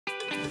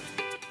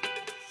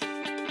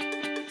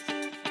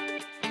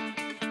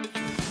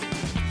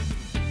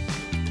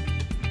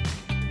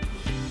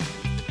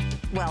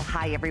Well,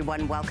 hi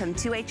everyone, welcome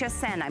to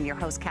HSN. I'm your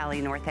host,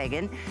 Callie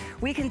Northagen.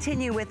 We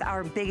continue with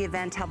our big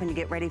event, helping you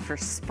get ready for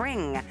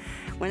spring.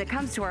 When it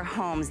comes to our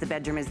homes, the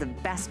bedroom is the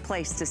best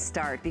place to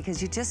start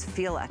because you just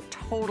feel a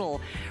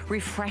total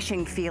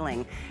refreshing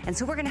feeling. And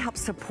so we're gonna help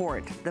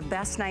support the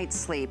best night's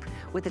sleep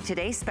with the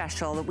Today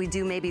Special that we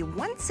do maybe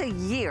once a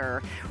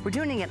year. We're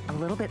doing it a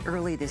little bit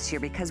early this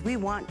year because we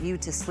want you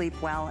to sleep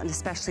well, and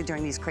especially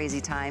during these crazy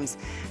times.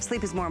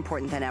 Sleep is more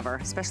important than ever,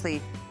 especially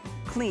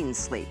clean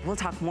sleep. We'll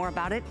talk more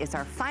about it. It's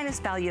our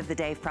finest value of the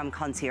day from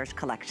Concierge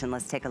Collection.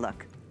 Let's take a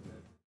look.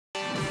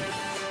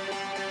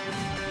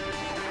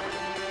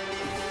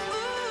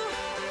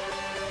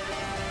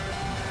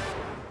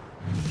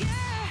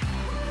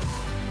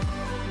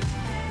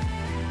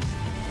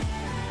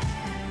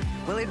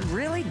 Well, it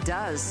really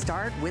does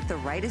start with the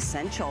right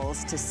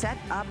essentials to set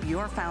up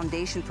your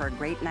foundation for a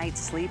great night's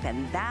sleep,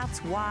 and that's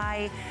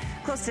why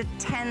close to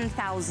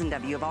 10,000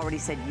 of you have already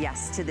said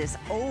yes to this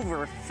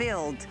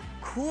overfilled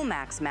Cool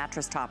Max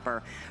mattress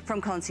topper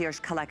from Concierge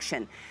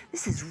Collection.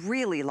 This is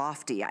really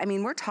lofty. I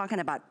mean, we're talking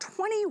about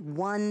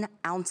 21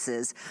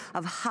 ounces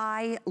of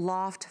high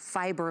loft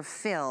fiber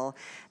fill.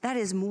 That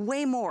is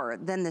way more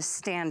than the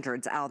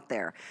standards out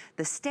there.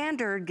 The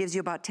standard gives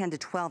you about 10 to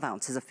 12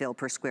 ounces of fill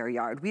per square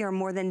yard. We are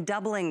more than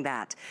doubling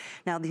that.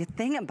 Now, the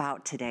thing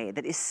about today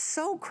that is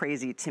so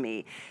crazy to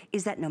me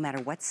is that no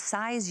matter what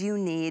size you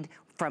need,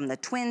 from the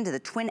twin to the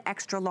twin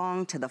extra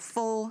long to the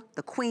full,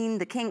 the queen,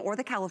 the king, or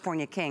the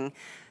California king,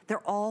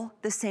 they're all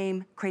the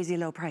same crazy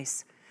low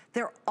price.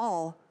 They're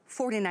all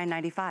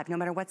 $49.95, no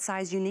matter what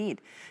size you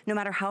need, no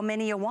matter how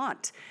many you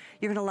want.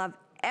 You're gonna love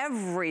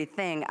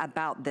everything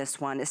about this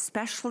one,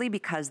 especially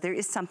because there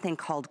is something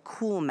called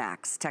Cool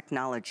Max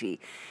technology.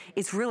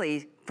 It's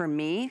really, for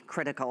me,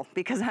 critical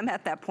because I'm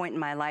at that point in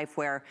my life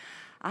where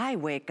I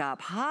wake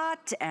up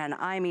hot, and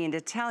I mean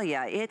to tell you,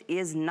 it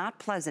is not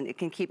pleasant. It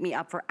can keep me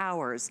up for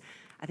hours.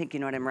 I think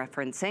you know what I'm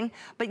referencing.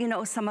 But you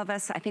know, some of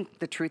us, I think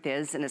the truth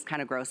is, and it's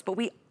kind of gross, but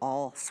we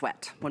all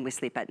sweat when we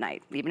sleep at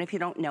night. Even if you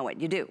don't know it,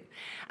 you do.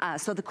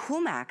 So the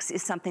Cool Max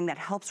is something that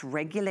helps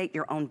regulate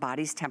your own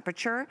body's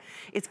temperature.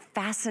 It's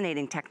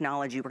fascinating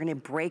technology. We're gonna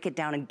break it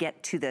down and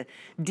get to the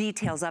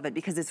details of it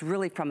because it's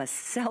really from a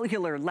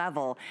cellular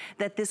level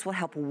that this will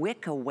help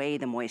wick away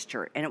the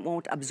moisture and it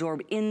won't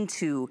absorb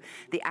into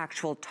the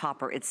actual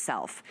topper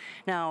itself.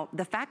 Now,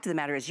 the fact of the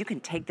matter is you can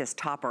take this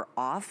topper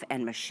off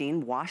and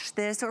machine wash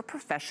this or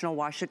professional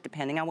wash it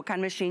depending on what kind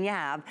of machine you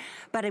have,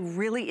 but it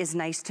really is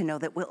nice to know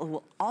that it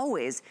will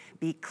always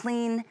be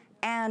clean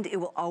and it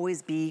will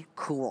always be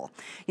cool.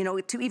 You know,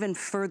 to even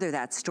further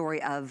that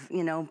story of,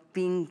 you know,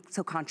 being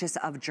so conscious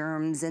of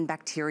germs and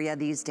bacteria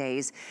these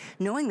days,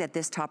 knowing that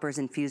this topper is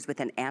infused with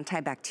an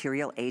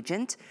antibacterial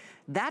agent,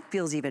 that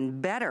feels even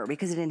better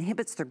because it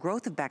inhibits the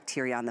growth of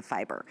bacteria on the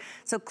fiber.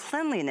 So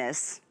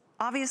cleanliness,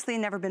 obviously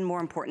never been more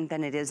important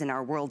than it is in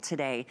our world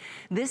today.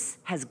 This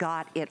has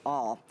got it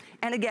all.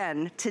 And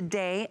again,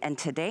 today and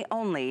today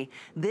only,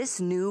 this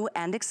new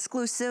and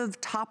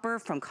exclusive topper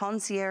from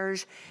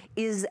Concierge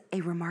is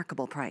a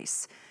remarkable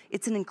price.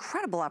 It's an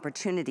incredible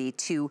opportunity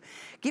to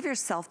give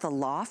yourself the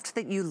loft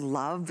that you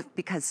love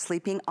because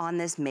sleeping on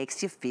this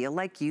makes you feel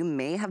like you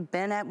may have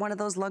been at one of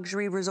those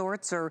luxury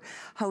resorts or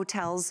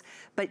hotels,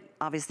 but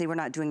obviously we're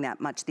not doing that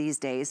much these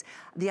days.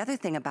 The other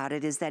thing about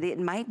it is that it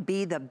might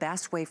be the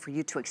best way for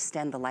you to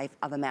extend the life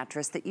of a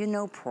mattress that you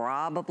know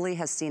probably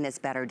has seen its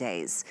better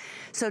days.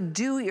 So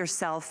do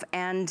yourself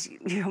and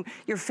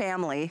your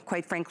family,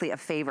 quite frankly, a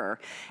favor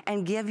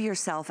and give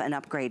yourself an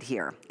upgrade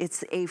here.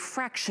 It's a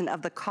fraction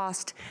of the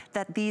cost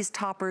that these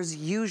toppers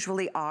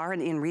usually are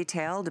in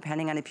retail,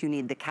 depending on if you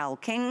need the Cal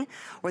King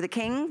or the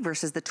King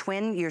versus the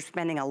Twin, you're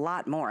spending a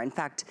lot more. In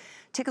fact,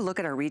 take a look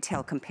at our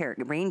retail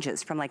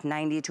ranges from like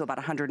 $90 to about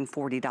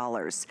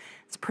 $140.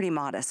 It's pretty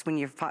modest when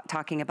you're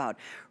talking about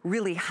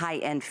really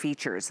high-end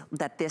features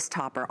that this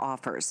topper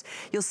offers.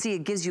 You'll see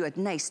it gives you a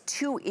nice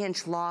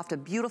 2-inch loft, a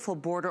beautiful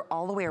border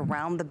all the way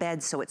around the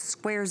bed so it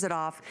squares it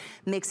off,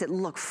 makes it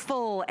look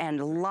full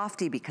and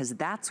lofty because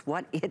that's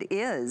what it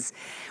is.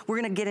 We're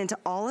gonna get into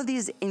all of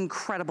these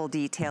incredible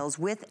details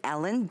with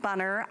Ellen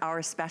Bunner,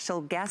 our special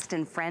guest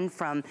and friend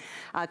from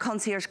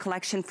Concierge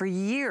Collection for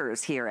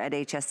years here at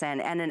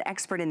HSN and an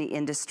expert in the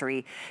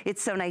industry.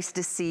 It's so nice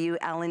to see you,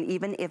 Ellen,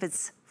 even if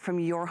it's from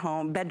your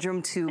home,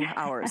 bedroom to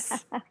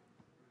ours.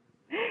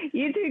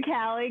 You too,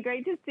 Callie.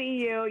 Great to see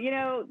you. You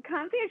know,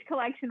 Concierge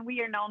Collection,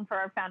 we are known for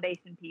our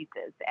foundation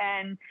pieces.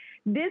 And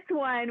this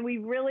one,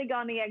 we've really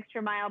gone the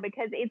extra mile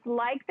because it's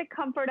like the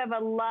comfort of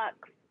a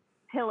luxe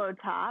pillow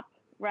top,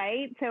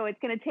 right? So it's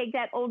going to take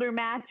that older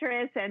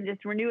mattress and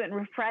just renew it and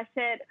refresh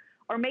it.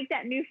 or make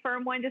that new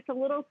firm one just a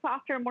little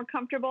softer and more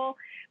comfortable.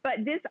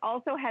 But this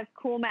also has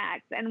Cool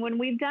Max. And when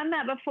we've done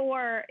that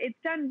before, it's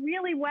done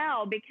really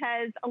well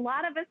because a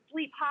lot of us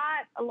sleep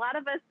hot. A lot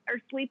of us are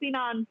sleeping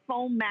on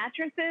foam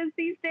mattresses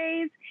these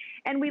days.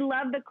 And we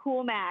love the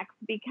Cool Max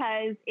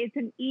because it's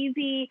an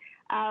easy,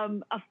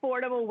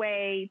 affordable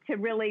way to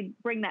really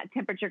bring that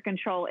temperature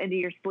control into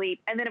your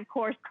sleep. And then, of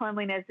course,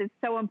 cleanliness is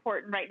so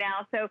important right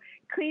now. So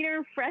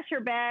cleaner, fresher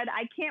bed.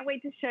 I can't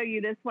wait to show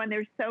you this one.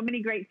 There's so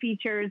many great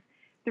features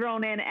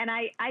thrown in. And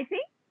I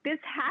think this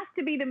has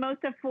to be the most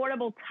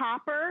affordable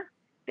topper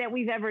that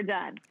we've ever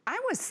done. I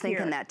was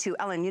thinking that too.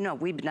 Ellen, you know,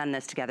 we've done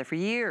this together for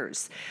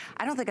years.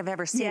 I don't think I've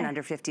ever seen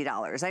under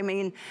 $50. I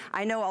mean,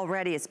 I know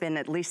already it's been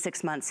at least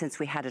 6 months since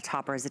we had a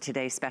topper as a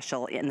Today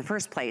Special in the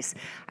first place.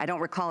 I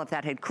don't recall if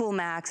that had Cool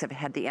Max, if it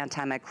had the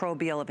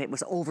antimicrobial, if it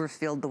was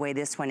overfilled the way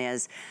this one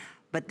is.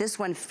 But this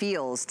one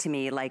feels to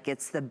me like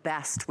it's the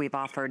best we've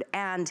offered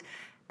and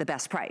the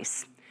best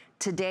price.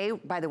 Today,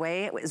 by the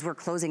way, as we're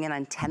closing in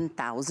on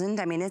 10,000,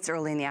 I mean, it's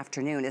early in the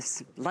afternoon.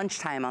 It's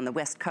lunchtime on the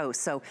West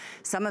Coast, so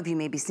some of you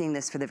may be seeing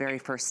this for the very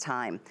first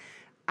time.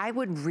 I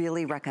would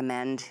really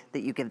recommend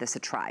that you give this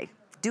a try.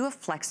 Do a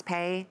flex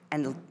pay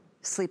and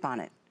sleep on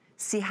it.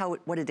 See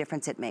what a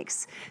difference it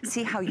makes.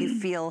 See how you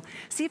feel.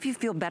 See if you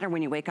feel better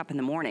when you wake up in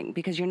the morning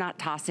because you're not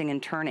tossing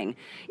and turning.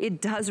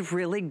 It does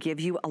really give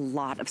you a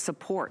lot of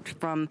support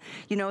from,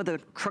 you know, the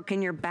crook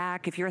in your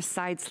back. If you're a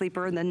side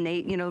sleeper, and then,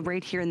 you know,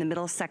 right here in the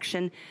middle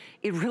section,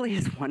 it really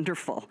is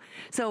wonderful.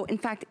 So in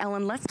fact,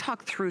 Ellen, let's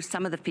talk through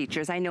some of the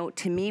features. I know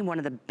to me, one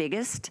of the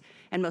biggest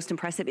and most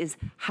impressive is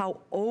how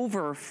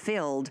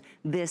overfilled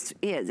this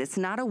is. It's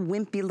not a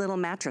wimpy little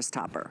mattress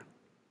topper.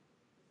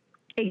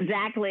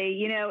 Exactly.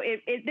 You know,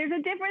 there's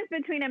a difference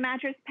between a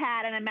mattress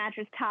pad and a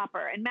mattress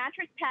topper. And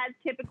mattress pads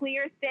typically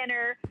are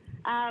thinner.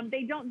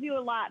 They don't do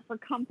a lot for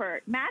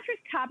comfort. Mattress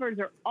toppers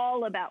are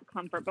all about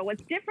comfort. But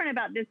what's different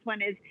about this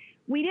one is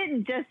we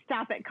didn't just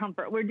stop at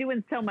comfort. We're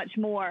doing so much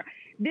more.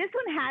 This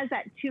one has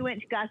that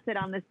 2-inch gusset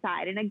on the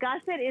side. And a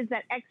gusset is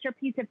that extra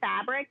piece of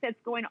fabric that's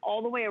going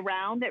all the way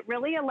around that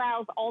really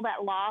allows all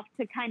that loft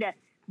to kind of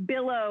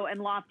billow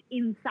and loft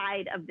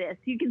inside of this.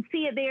 You can see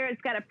it there.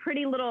 It's got a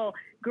pretty little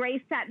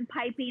gray satin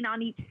piping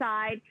on each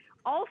side.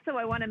 Also,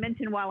 I want to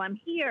mention while I'm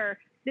here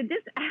that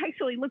this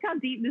actually, look how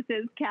deep this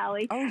is,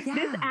 Callie. Oh, yeah.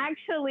 This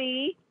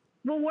actually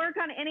will work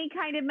on any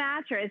kind of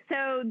mattress.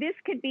 So this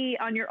could be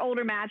on your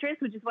older mattress,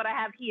 which is what I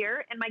have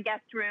here in my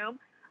guest room.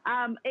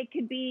 It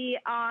could be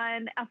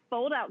on a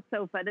fold-out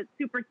sofa that's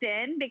super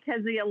thin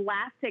because the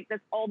elastic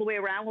that's all the way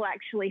around will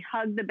actually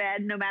hug the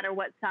bed no matter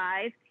what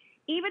size.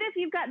 Even if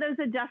you've got those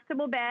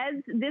adjustable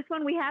beds, this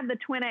one we have the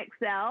Twin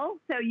XL,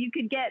 so you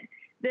could get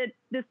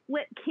the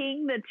split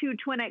king, the 2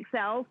 Twin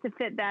XLs to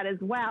fit that as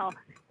well.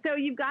 So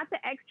you've got the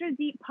extra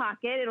deep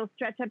pocket. It'll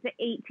stretch up to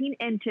 18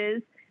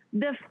 inches.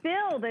 The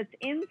fill that's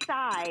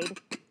inside,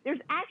 there's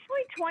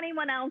actually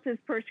 21 ounces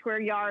per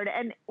square yard.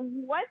 And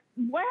what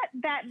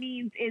that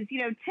means is,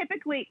 you know,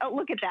 typically, oh,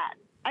 look at that.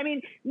 I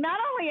mean, not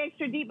only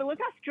extra deep, but look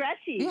how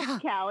stretchy,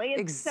 Callie.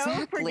 It's so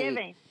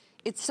forgiving.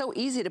 It's so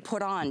easy to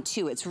put on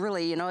too. It's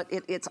really, you know,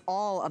 it's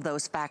all of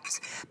those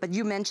facts. But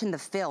you mentioned the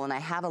fill, and I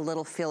have a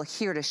little fill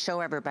here to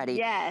show everybody.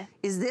 Yes.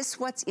 Is this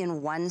what's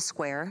in one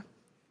square?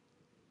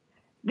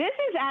 This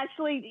is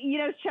actually, you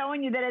know,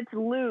 showing you that it's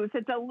loose.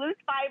 It's a loose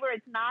fiber.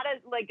 It's not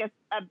like a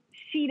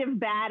sheet of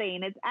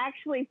batting. It's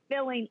actually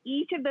filling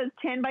each of those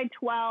 10 by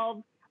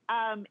 12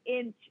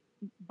 inch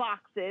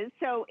boxes.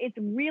 So it's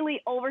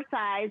really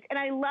oversized. And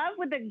I love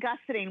with the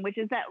gusseting, which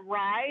is that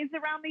rise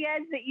around the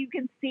edge that you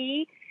can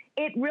see.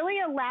 It really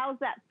allows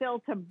that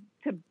fill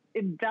to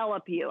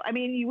envelop you. I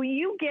mean, when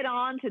you get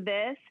onto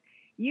this,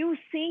 you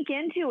sink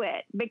into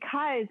it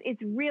because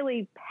it's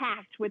really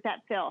packed with that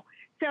fill.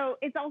 So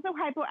it's also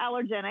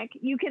hypoallergenic.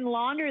 You can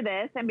launder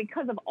this, and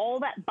because of all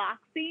that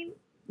boxing,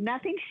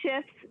 nothing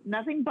shifts,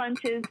 nothing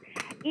bunches.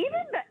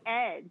 Even the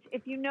edge,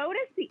 if you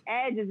notice, the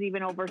edge is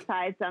even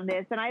oversized on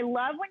this. And I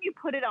love when you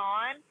put it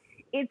on,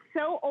 it's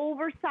so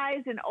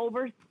oversized and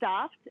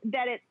overstuffed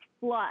that it's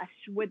flush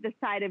with the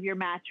side of your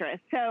mattress.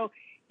 So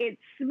it's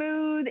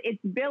smooth,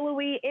 it's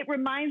billowy. It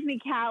reminds me,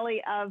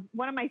 Callie, of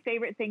one of my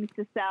favorite things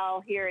to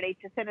sell here at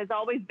HSN has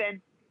always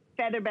been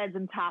feather beds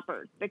and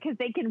toppers because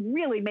they can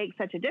really make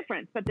such a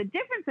difference. But the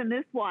difference in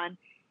this one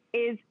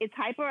is it's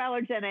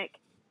hypoallergenic,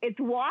 it's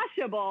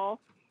washable,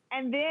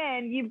 and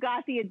then you've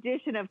got the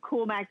addition of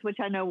Cool Max, which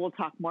I know we'll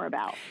talk more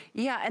about.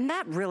 Yeah, and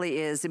that really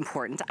is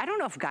important. I don't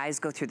know if guys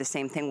go through the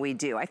same thing we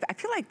do. I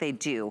feel like they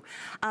do.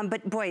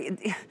 But boy,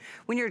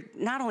 when you're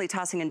not only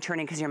tossing and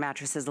turning because your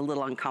mattress is a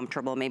little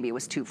uncomfortable, maybe it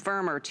was too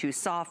firm or too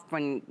soft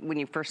when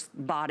you first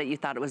bought it, you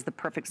thought it was the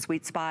perfect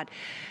sweet spot.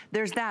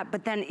 There's that,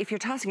 but then if you're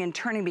tossing and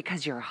turning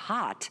because you're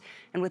hot,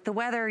 and with the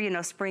weather, you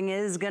know, spring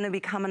is gonna be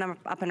coming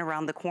up and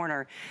around the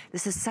corner,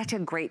 this is such a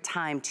great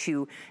time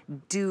to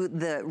do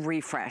the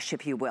refresh,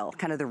 if you will,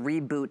 kind of the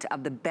reboot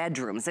of the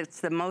bedrooms.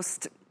 It's the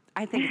most,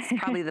 I think it's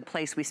probably the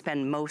place we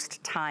spend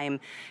most time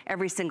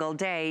every single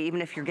day,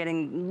 even if you're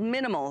getting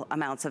minimal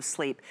amounts of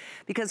sleep,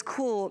 because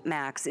Cool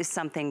Max is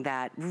something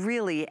that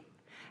really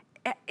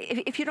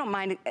if you don't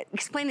mind,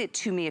 explain it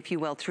to me, if you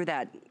will, through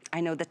that.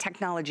 I know the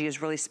technology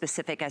is really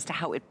specific as to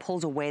how it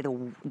pulls away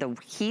the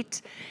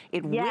heat.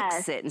 It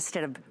wicks it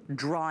instead of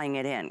drawing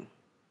it in.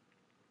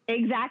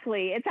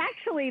 Exactly. It's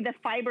actually the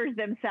fibers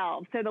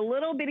themselves. So the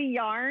little bitty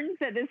yarns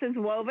that this is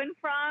woven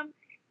from,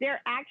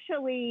 they're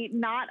actually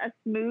not a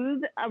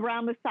smooth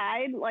around the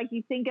side like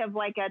you think of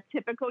like a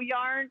typical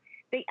yarn.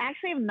 They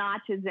actually have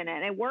notches in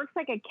it. It works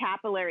like a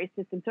capillary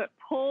system. So it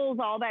pulls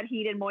all that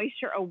heat and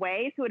moisture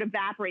away so it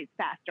evaporates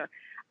faster.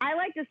 I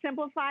like to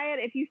simplify it.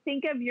 If you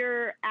think of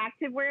your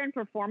activewear and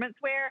performance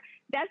wear,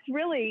 that's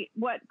really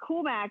what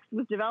CoolMax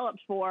was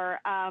developed for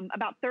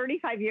about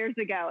 35 years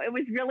ago. It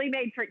was really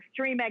made for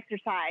extreme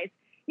exercise.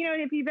 You know,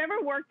 if you've ever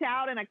worked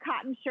out in a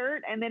cotton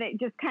shirt and then it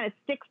just kind of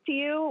sticks to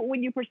you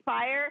when you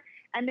perspire,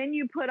 and then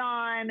you put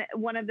on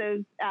one of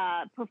those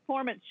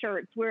performance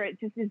shirts where it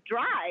just is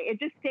dry. It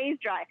just stays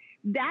dry.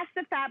 That's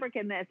the fabric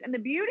in this. And the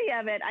beauty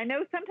of it, I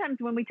know sometimes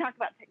when we talk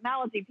about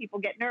technology, people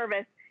get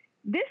nervous.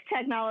 This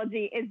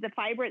technology is the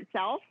fiber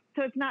itself,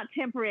 so it's not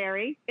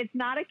temporary, it's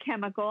not a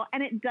chemical,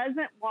 and it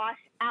doesn't wash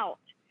out.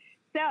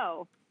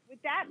 So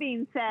with that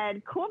being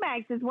said,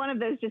 CoolMax is one of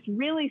those just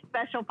really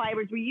special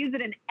fibers. We use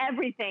it in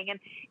everything. And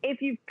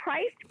if you've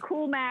priced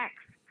CoolMax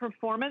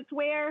performance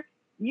wear,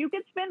 you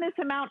could spend this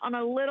amount on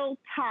a little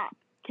top,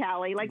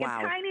 Callie, like a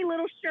tiny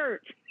little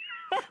shirt.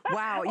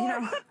 Wow, you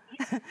know,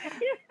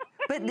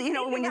 but you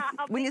know, when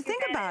you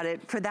think about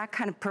it, for that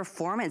kind of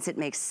performance, it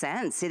makes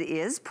sense. It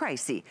is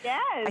pricey.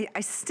 Yes.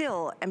 I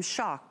still am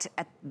shocked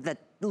at the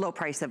low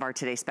price of our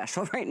Today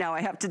Special right now.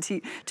 I have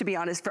to be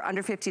honest, for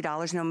under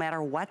 $50, no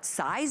matter what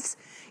size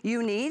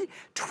you need.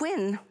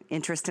 Twin,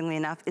 interestingly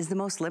enough, is the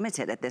most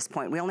limited at this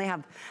point. We only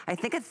have, I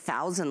think,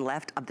 1,000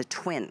 left of the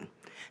twin.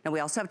 Now, we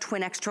also have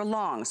twin extra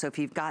long, so if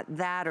you've got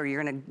that, or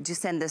you're gonna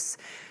just send this,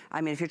 I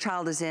mean, if your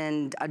child is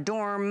in a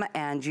dorm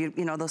and you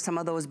know, some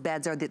of those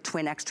beds are the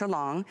twin extra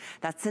long,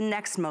 that's the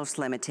next most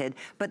limited.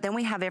 But then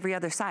we have every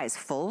other size,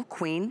 full,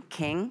 queen,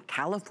 king,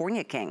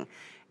 California king,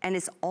 and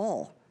it's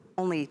all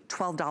only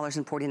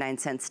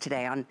 $12.49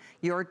 today on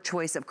your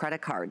choice of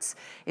credit cards.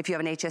 If you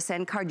have an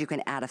HSN card, you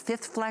can add a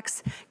fifth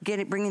flex,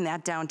 bringing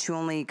that down to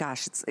only,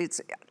 gosh,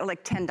 it's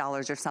like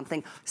 $10 or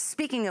something.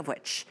 Speaking of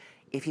which,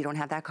 if you don't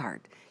have that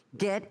card,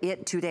 get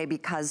it today,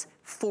 because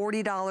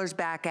 $40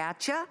 back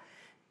at you.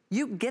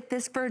 You get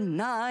this for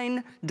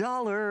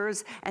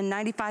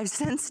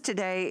 $9.95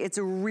 today. It's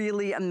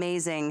really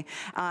amazing.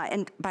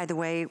 And by the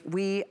way,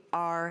 we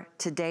are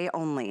today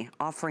only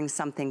offering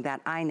something that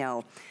I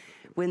know,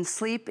 when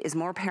sleep is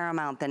more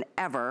paramount than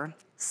ever,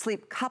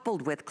 sleep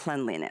coupled with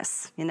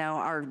cleanliness. You know,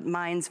 our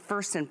minds,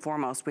 first and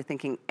foremost, we're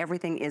thinking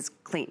everything is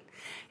clean.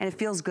 And it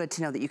feels good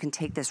to know that you can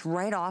take this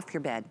right off your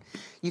bed.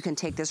 You can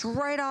take this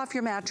right off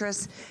your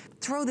mattress,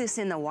 throw this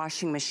in the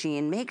washing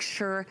machine, make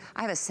sure,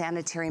 I have a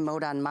sanitary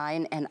mode on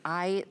mine, and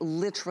I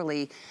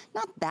literally,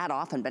 not that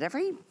often, but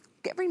every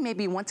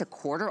maybe once a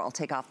quarter, I'll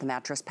take off the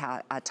mattress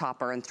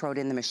topper and throw it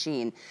in the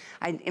machine.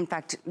 In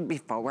fact,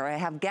 before where I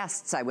have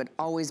guests, I would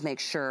always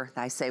make sure,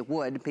 I say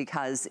would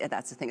because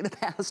that's a thing of the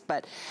past,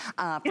 but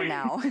for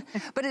now.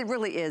 But it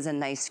really is a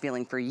nice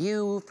feeling for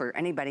you, for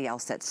anybody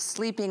else that's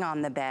sleeping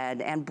on the bed,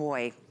 and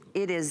boy,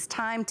 it is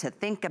time to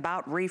think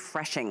about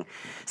refreshing.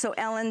 So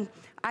Ellen,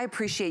 I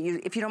appreciate you.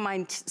 If you don't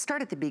mind,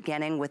 start at the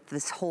beginning with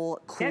this whole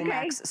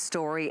CoolMax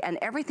story and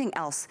everything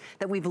else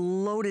that we've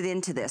loaded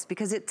into this,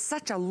 because it's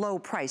such a low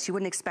price. You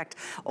wouldn't expect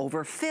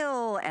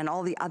overfill and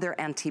all the other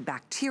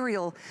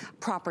antibacterial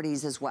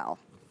properties as well.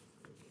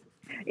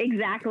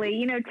 Exactly.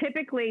 You know,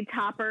 typically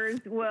toppers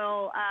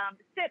will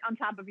sit on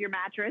top of your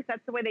mattress.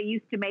 That's the way they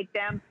used to make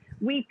them.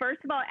 We,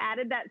 first of all,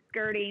 added that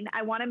skirting.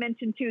 I want to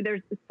mention, too,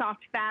 there's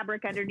soft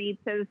fabric underneath,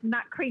 so it's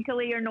not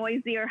crinkly or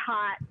noisy or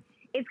hot.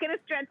 It's going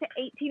to stretch to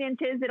 18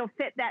 inches. It'll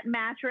fit that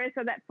mattress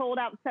or that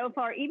fold-out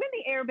sofa, or even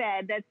the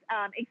airbed that's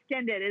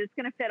extended. It's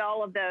going to fit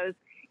all of those.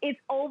 It's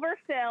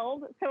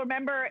overfilled. So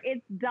remember,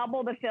 it's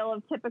double the fill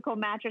of typical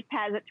mattress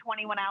pads at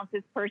 21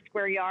 ounces per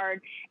square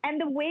yard.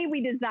 And the way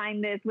we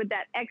designed this with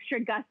that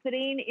extra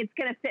gusseting, it's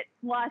going to fit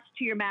flush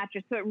to your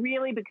mattress. So it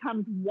really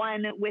becomes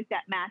one with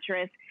that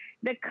mattress.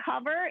 The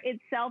cover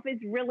itself is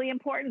really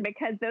important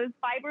because those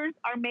fibers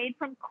are made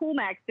from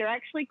CoolMax. They're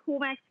actually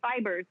CoolMax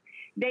fibers.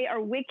 They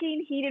are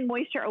wicking heat and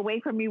moisture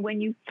away from you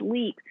when you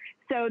sleep,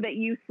 so that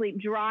you sleep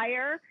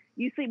drier,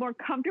 you sleep more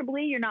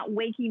comfortably, you're not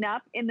waking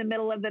up in the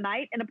middle of the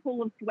night in a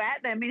pool of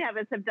sweat. Many of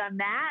us have done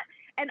that.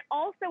 And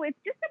also, it's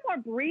just a more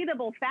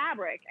breathable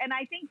fabric. And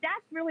I think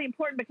that's really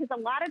important because a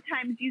lot of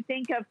times you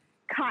think of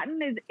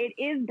cotton, it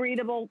is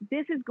breathable.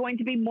 This is going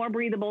to be more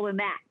breathable than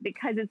that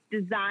because it's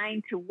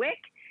designed to wick.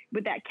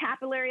 With that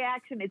capillary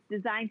action, it's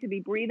designed to be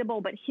breathable.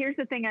 But here's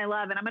the thing I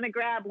love, and I'm going to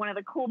grab one of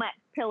the CoolMax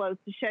pillows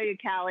to show you,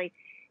 Callie.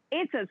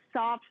 It's a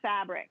soft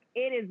fabric.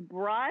 It is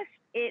brushed.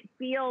 It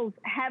feels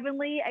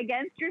heavenly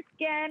against your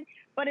skin,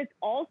 but it's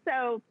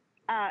also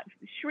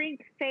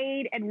shrink,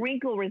 fade, and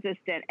wrinkle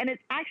resistant. And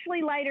it's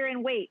actually lighter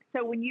in weight.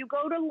 So when you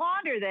go to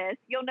launder this,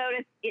 you'll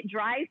notice it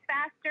dries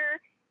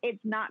faster. It's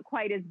not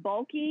quite as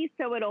bulky,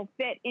 so it'll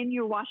fit in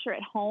your washer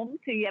at home,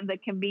 so you have the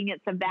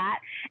convenience of that.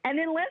 And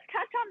then let's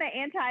touch on the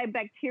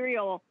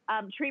antibacterial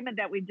treatment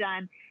that we've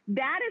done.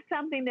 That is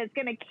something that's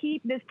going to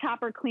keep this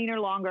topper cleaner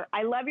longer.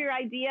 I love your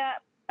idea.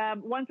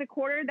 Once a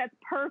quarter, that's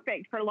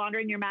perfect for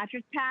laundering your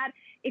mattress pad.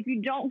 If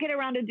you don't get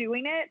around to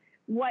doing it,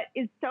 what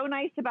is so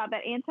nice about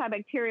that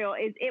antibacterial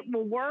is it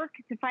will work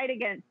to fight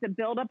against the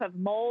buildup of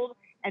mold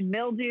and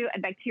mildew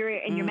and bacteria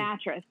in your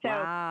mattress. So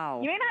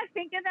you may not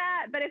think of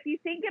that, but if you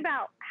think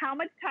about how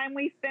much time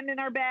we spend in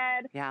our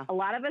bed, a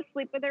lot of us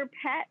sleep with our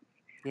pets.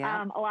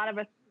 A lot of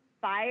us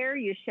fire,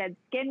 you shed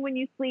skin when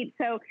you sleep.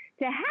 So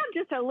to have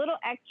just a little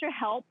extra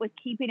help with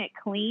keeping it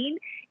clean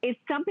is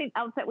something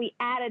else that we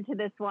added to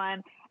this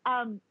one.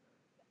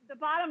 The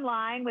bottom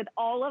line with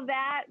all of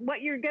that,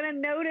 what you're going to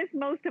notice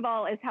most of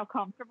all is how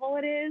comfortable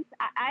it is.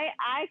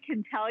 I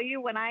can tell you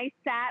when I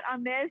sat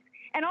on this,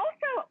 and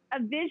also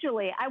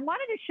visually, I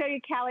wanted to show you,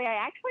 Callie, I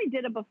actually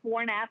did a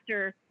before and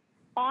after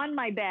on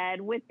my bed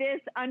with this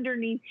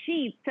underneath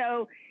sheet.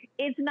 So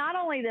it's not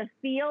only the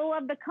feel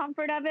of the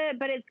comfort of it,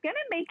 but it's going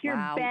to make your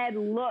bed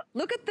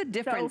look at the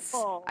difference. So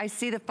full. I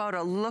see the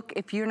photo. Look,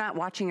 if you're not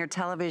watching your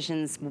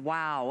televisions,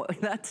 wow,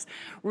 that's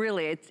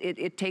really,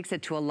 it takes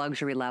it to a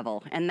luxury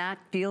level. And that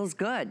feels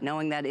good,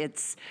 knowing that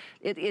it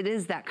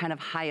is that kind of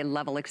high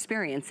level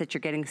experience that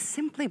you're getting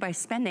simply by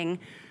spending,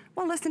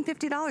 well, less than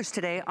 $50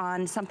 today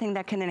on something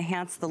that can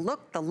enhance the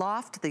look, the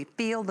loft, the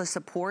feel, the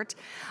support.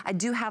 I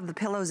do have the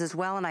pillows as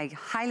well, and I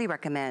highly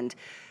recommend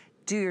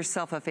do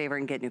yourself a favor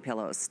and get new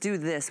pillows. Do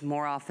this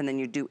more often than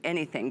you do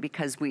anything,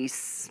 because we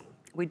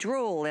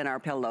drool in our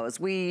pillows.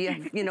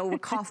 We, we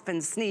cough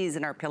and sneeze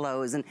in our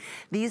pillows. And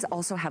these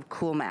also have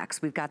Cool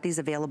Max. We've got these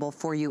available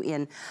for you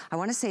in, I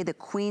want to say, the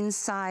queen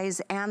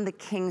size and the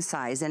king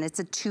size. And it's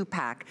a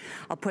 2-pack.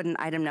 I'll put an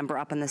item number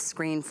up on the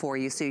screen for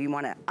you. So you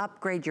want to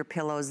upgrade your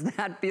pillows.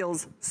 That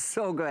feels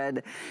so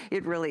good.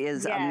 It really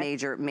is a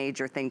major,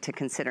 major thing to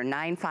consider.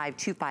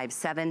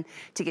 95257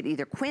 to get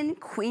either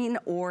queen,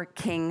 or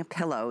king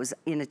pillows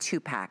in a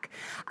 2-pack.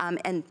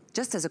 And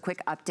just as a quick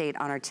update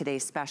on our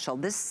today's special,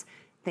 this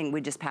thing,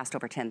 we just passed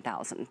over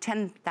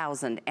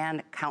 10,000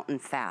 and counting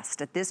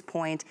fast. At this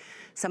point,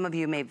 some of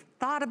you may have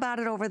thought about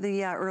it over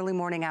the early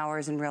morning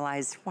hours and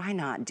realized, why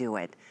not do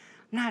it?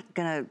 I'm not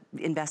gonna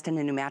invest in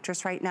a new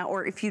mattress right now,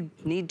 or if you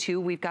need to,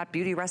 we've got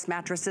Beauty Rest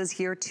mattresses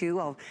here too.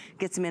 I'll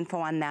get some info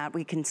on that.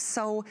 We can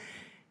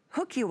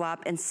hook you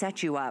up and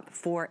set you up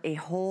for a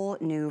whole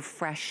new,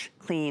 fresh,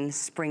 clean,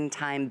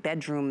 springtime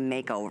bedroom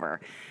makeover.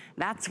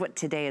 That's what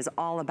today is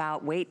all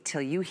about. Wait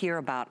till you hear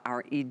about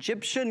our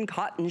Egyptian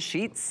cotton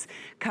sheets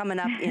coming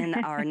up in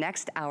our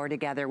next hour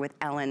together with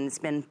Ellen. It's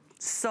been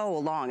so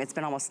long. It's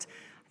been almost,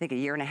 I think, a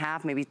year and a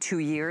half, maybe 2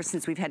 years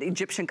since we've had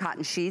Egyptian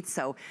cotton sheets.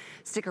 So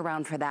stick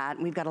around for that.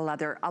 We've got a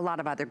lot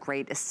of other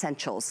great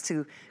essentials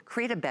to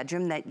create a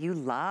bedroom that you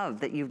love,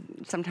 that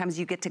sometimes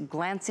you get to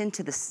glance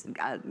into this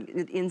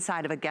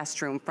inside of a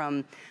guest room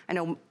from, I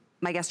know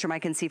my guest room I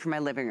can see from my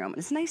living room.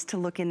 It's nice to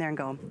look in there and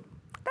go,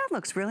 that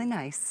looks really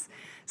nice.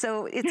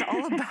 So it's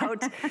all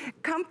about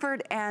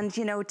comfort, and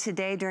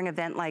today during an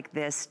event like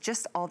this,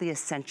 just all the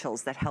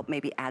essentials that help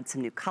maybe add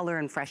some new color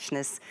and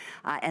freshness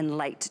and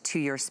light to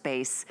your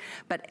space.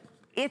 But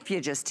if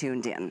you just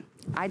tuned in,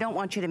 I don't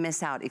want you to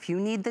miss out. If you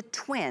need the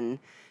twin,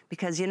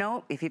 because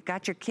if you've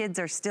got your kids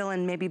are still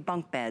in maybe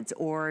bunk beds,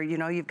 or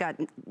you've got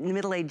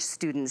middle-aged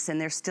students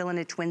and they're still in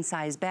a twin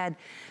size bed,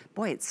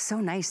 boy, it's so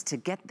nice to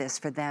get this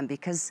for them,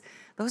 because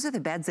those are the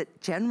beds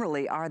that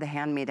generally are the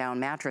hand-me-down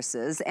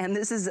mattresses. And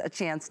this is a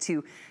chance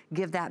to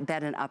give that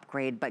bed an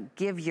upgrade, but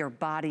give your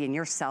body and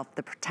yourself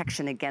the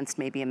protection against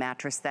maybe a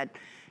mattress that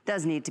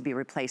does need to be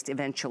replaced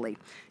eventually.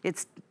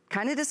 It's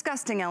kind of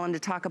disgusting, Ellen, to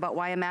talk about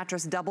why a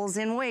mattress doubles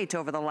in weight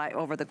over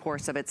the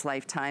course of its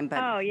lifetime,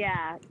 but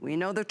we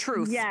know the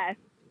truth. Yes.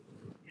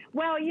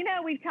 Well,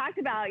 we've talked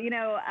about,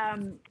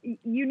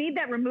 you need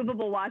that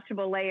removable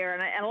washable layer.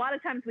 And a lot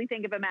of times we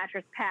think of a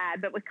mattress pad,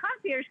 but with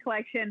Concierge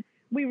Collection,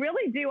 we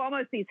really do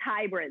almost these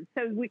hybrids.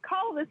 So we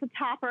call this a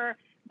topper,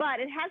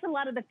 but it has a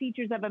lot of the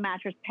features of a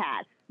mattress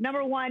pad.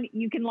 Number one,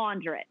 you can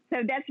launder it.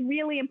 So that's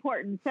really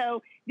important.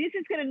 So this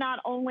is going to not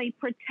only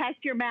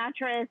protect your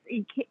mattress,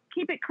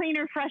 keep it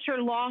cleaner,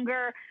 fresher,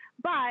 longer,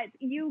 but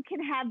you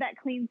can have that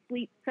clean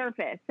sleep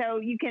surface. So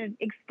you can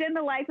extend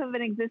the life of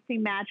an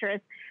existing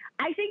mattress.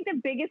 I think the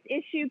biggest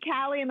issue,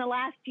 Callie, in the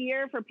last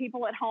year for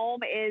people at home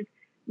is,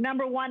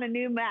 number one, a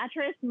new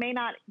mattress may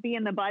not be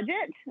in the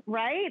budget,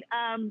 right?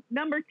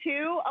 Number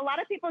two, a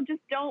lot of people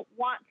just don't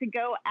want to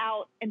go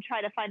out and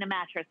try to find a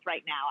mattress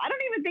right now. I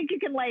don't even think you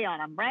can lay on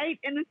them, right,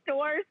 in the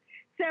stores.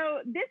 So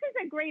this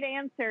is a great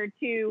answer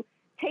to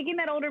taking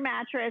that older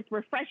mattress,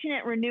 refreshing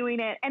it, renewing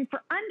it, and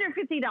for under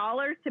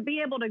 $50 to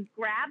be able to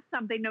grab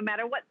something no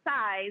matter what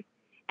size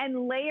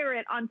and layer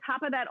it on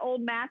top of that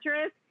old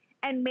mattress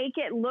and make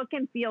it look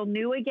and feel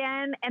new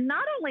again. And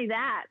not only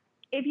that,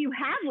 if you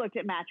have looked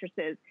at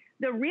mattresses,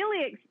 the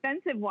really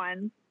expensive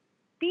ones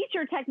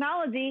feature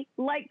technology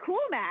like Cool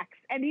Max.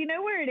 And you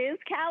know where it is,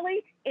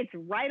 Callie? It's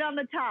right on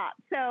the top.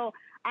 So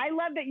I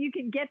love that you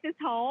can get this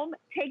home,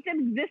 take the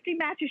existing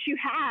mattress you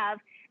have,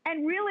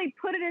 and really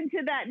put it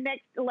into that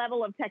next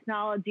level of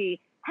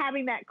technology,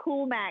 having that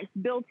Cool Max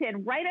built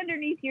in right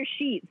underneath your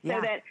sheets so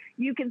that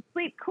you can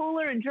sleep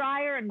cooler and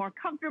drier and more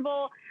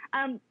comfortable.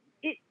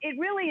 It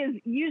really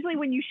is, usually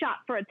when you shop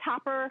for a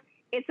topper,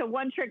 it's a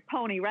one-trick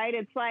pony, right?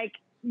 It's like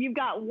you've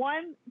got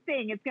one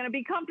thing. It's going to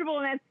be comfortable,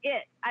 and that's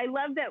it. I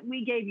love that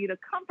we gave you the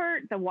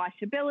comfort, the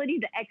washability,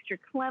 the extra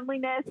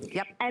cleanliness,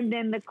 and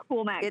then the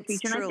Cool Max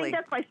feature. And I think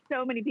that's why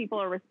so many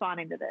people are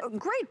responding to this.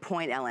 Great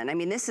point, Ellen. I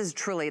mean, this is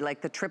truly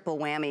like the triple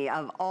whammy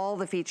of all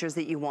the features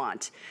that you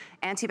want.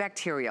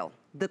 Antibacterial,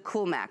 the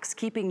Cool Max,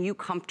 keeping you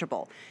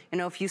comfortable. You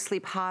know, if you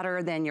sleep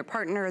hotter than your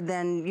partner,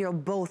 then you'll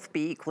both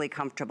be equally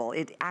comfortable.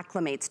 It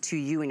acclimates to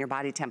you and your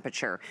body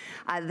temperature.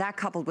 That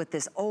coupled with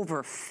this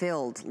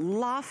overfilled,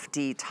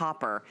 lofty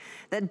topper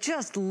that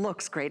just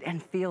looks great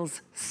and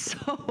feels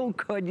so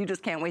good. You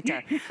just can't wait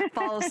to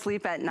fall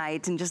asleep at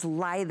night and just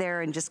lie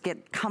there and just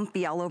get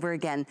comfy all over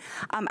again.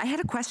 I had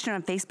a question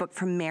on Facebook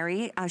from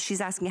Mary.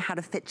 She's asking how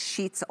to fit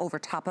sheets over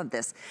top of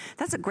this.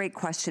 That's a great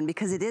question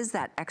because it is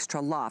that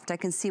extra loft. I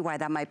can see why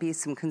that might be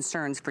some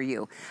concerns for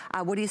you.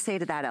 What do you say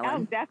to that, Ellen?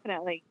 Oh,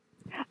 definitely.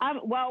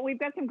 Well, we've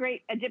got some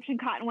great Egyptian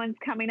cotton ones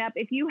coming up.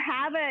 If you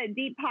have a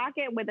deep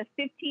pocket with a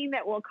 15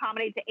 that will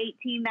accommodate to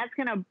 18, that's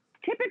going to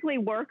typically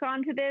work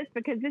onto this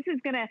because this is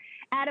going to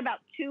add about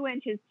 2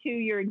 inches to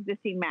your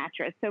existing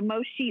mattress. So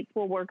most sheets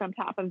will work on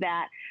top of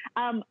that.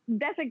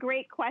 That's a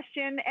great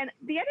question. And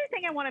the other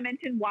thing I want to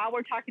mention while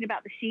we're talking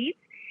about the sheets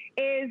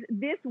is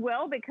this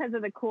will, because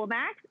of the Cool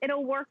Max,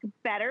 it'll work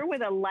better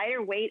with a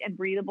lighter weight and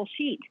breathable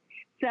sheet.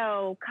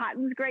 So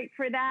cotton's great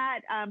for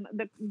that.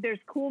 There's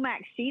Cool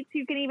Max sheets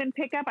you can even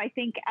pick up, I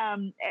think,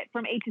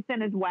 from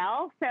HSN as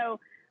well. So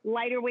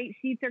lighter weight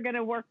sheets are going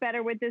to work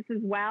better with this as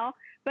well.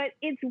 But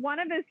it's one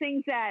of those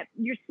things that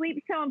your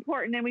sleep's so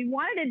important, and we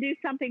wanted to do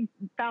something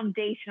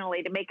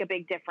foundationally to make a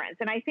big difference.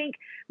 And I think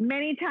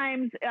many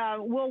times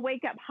we'll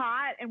wake up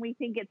hot and we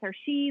think it's our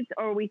sheets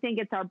or we think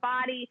it's our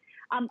body.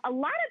 A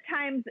lot of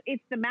times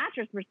it's the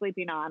mattress we're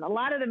sleeping on. A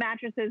lot of the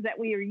mattresses that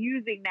we are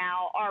using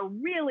now are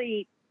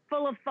really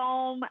full of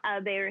foam.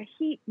 They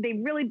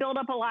really build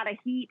up a lot of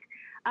heat.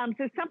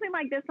 So something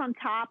like this on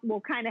top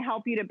will kind of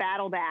help you to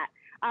battle that.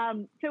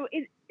 So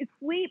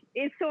sleep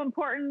is so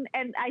important,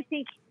 and I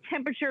think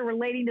temperature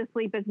relating to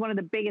sleep is one of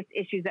the biggest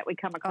issues that we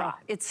come across.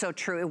 Oh, it's so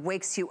true. It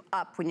wakes you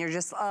up when you're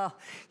just,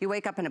 you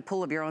wake up in a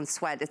pool of your own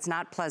sweat. It's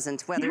not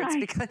pleasant, whether it's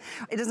because,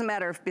 it doesn't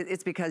matter if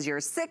it's because you're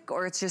sick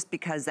or it's just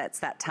because that's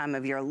that time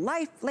of your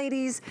life,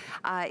 ladies.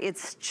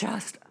 It's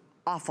just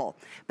awful,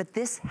 but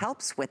this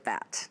helps with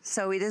that.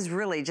 So it is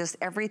really just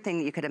everything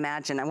that you could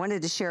imagine. I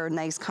wanted to share a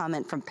nice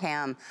comment from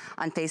Pam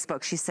on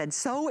Facebook. She said,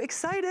 so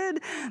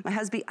excited. My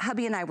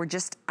hubby and I were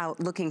just out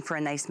looking for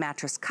a nice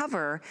mattress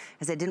cover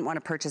as I didn't want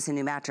to purchase a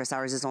new mattress.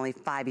 Ours is only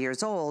 5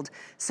 years old.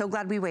 So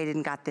glad we waited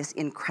and got this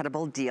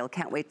incredible deal.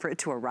 Can't wait for it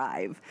to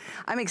arrive.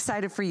 I'm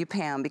excited for you,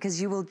 Pam,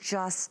 because you will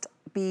just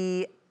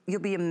be,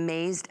 you'll be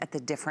amazed at the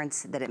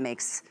difference that it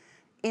makes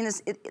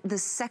the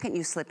second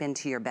you slip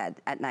into your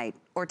bed at night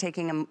or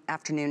taking an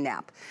afternoon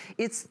nap.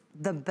 It's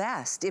the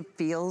best. It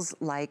feels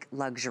like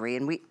luxury,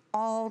 and we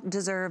all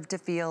deserve to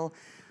feel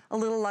a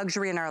little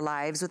luxury in our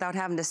lives without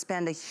having to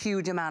spend a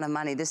huge amount of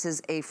money. This is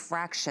a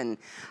fraction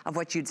of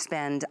what you'd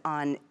spend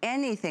on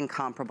anything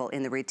comparable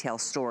in the retail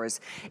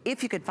stores.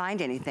 If you could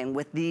find anything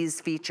with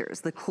these features,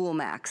 the Cool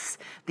Max,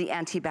 the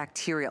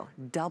antibacterial,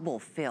 double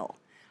fill.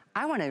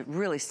 I want to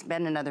really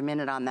spend another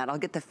minute on that. I'll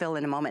get the fill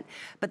in a moment.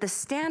 But the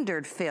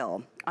standard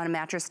fill on a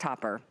mattress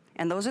topper,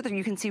 and those are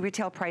you can see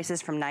retail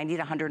prices from $90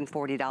 to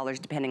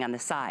 $140 depending on the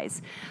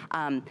size.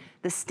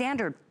 The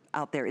standard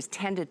out there is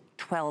 10 to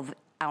 12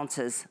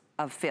 ounces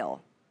of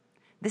fill.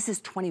 This is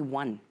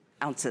 21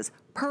 ounces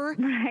per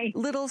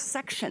little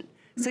section.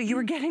 So you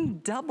were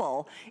getting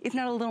double, if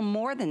not a little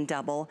more than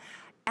double,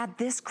 at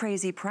this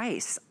crazy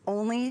price.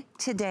 Only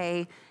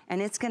today, and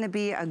it's going to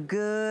be a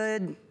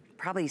good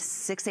probably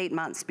 6-8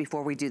 months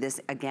before we do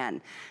this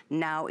again.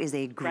 Now is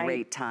a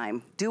great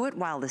time. Do it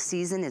while the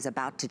season is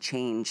about to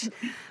change.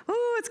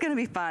 Ooh, it's gonna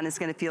be fun. It's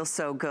gonna feel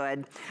so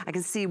good. I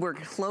can see we're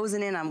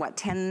closing in on what,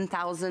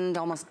 10,000,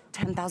 almost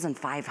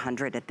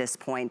 10,500 at this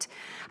point.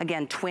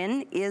 Again,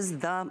 twin is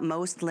the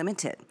most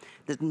limited.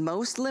 The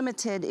most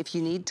limited, if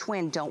you need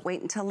twin, don't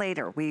wait until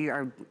later. We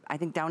are, I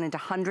think, down into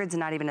hundreds and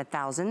not even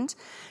 1,000.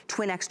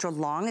 Twin extra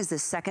long is the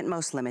second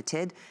most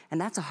limited, and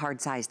that's a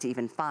hard size to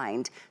even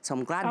find. So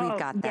I'm glad we've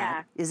got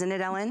that. Isn't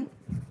it, Ellen?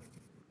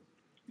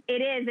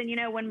 It is, and you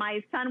know, when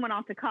my son went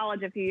off to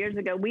college a few years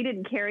ago, we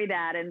didn't carry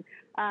that, and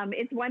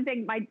it's one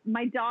thing.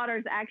 My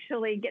daughter's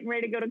actually getting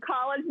ready to go to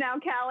college now,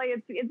 Callie.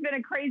 It's been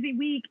a crazy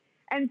week,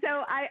 and so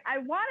I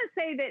want to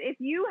say that if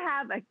you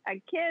have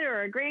a kid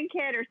or a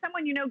grandkid or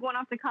someone you know going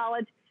off to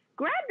college,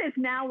 grab this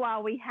now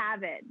while we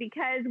have it,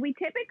 because we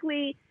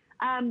typically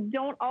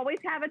don't always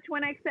have a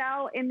twin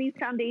XL in these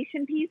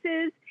foundation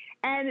pieces.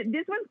 And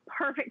this one's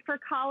perfect for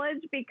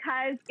college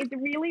because it's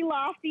really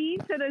lofty,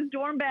 so those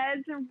dorm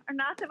beds are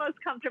not the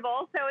most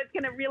comfortable, so it's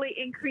going to really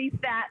increase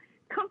that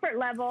comfort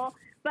level.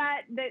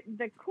 But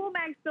the Cool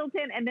Max built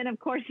in, and then, of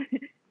course,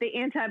 the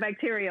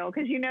antibacterial,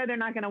 because you know they're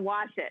not going to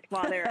wash it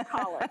while they're at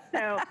college.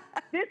 So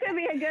this would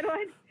be a good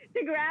one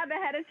to grab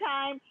ahead of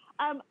time.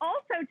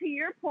 Also, to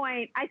your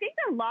point, I think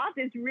the loft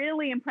is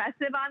really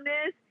impressive on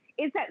this.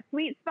 It's that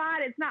sweet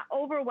spot. It's not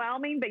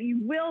overwhelming, but you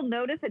will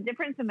notice a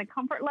difference in the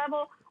comfort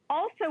level.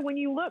 Also, when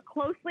you look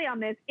closely on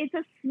this, it's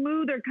a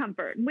smoother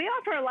comfort. We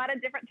offer a lot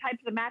of different types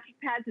of mattress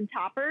pads and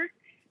toppers.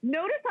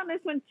 Notice on this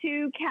one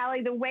too,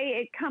 Callie, the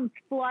way it comes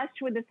flush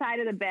with the side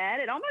of the bed.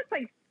 It almost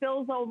like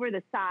spills over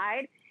the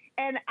side.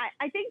 And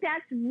I think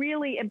that's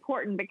really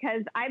important,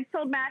 because I've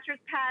sold mattress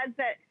pads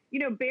that, you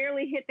know,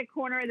 barely hit the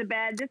corner of the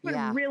bed. This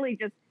one really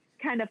just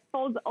kind of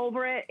folds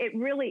over it. It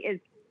really is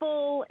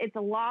full. It's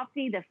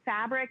lofty. The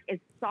fabric is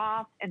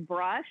soft and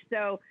brushed.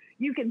 So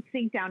you can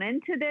sink down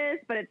into this,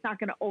 but it's not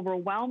going to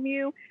overwhelm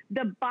you.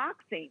 The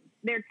boxing,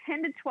 they're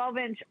 10 to 12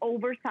 inch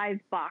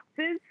oversized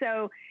boxes.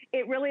 So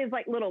it really is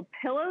like little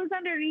pillows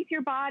underneath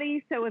your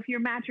body. So if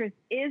your mattress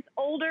is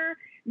older,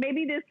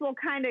 maybe this will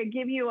kind of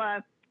give you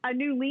a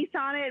new lease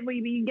on it.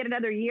 Maybe you can get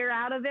another year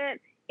out of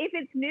it. If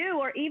it's new,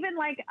 or even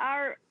like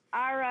our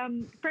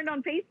friend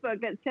on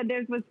Facebook that said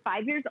theirs was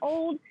 5 years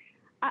old.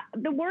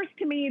 The worst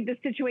to me, the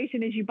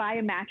situation is you buy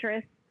a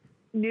mattress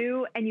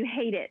new and you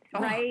hate it,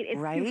 right?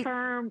 It's too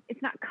firm.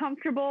 It's not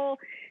comfortable.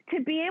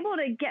 To be able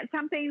to get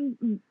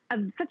something of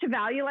such a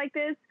value like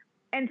this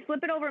and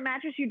flip it over a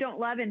mattress you don't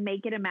love and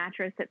make it a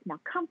mattress that's more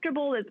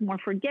comfortable, that's more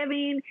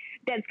forgiving,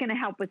 that's going to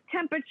help with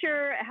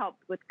temperature, it helps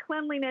with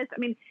cleanliness. I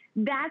mean,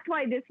 that's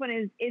why this one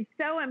is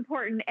so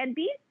important. And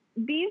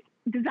these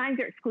designs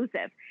are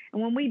exclusive.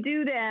 And when we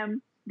do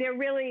them, they're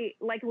really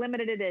like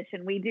limited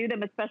edition. We do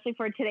them especially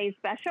for today's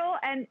special.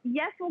 And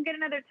yes, we'll get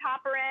another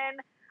topper in.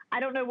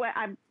 I don't know what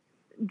I'm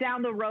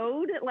down the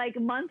road, like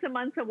months and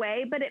months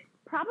away, but it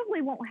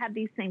probably won't have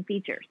these same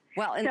features.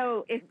 Well,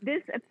 so if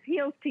this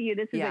appeals to you,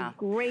 this is a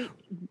great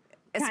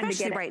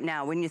especially right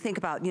now, when you think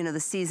about, you know, the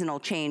seasonal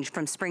change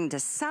from spring to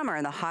summer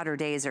and the hotter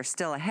days are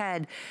still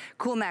ahead,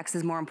 CoolMax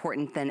is more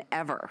important than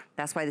ever.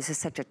 That's why this is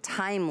such a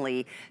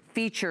timely,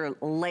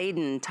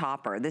 feature-laden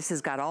topper. This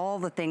has got all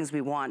the things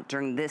we want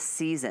during this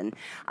season,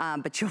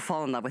 but you'll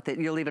fall in love with it.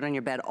 You'll leave it on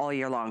your bed all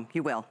year long.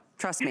 You will.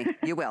 Trust me,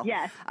 you will.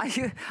 Yes.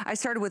 I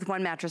started with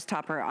one mattress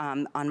topper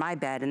on my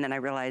bed, and then I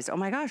realized, oh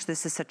my gosh,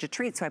 this is such a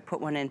treat. So I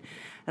put one in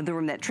the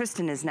room that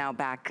Tristan is now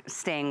back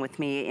staying with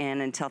me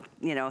in until,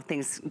 you know,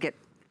 things get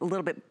a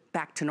little bit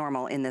back to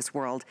normal in this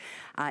world.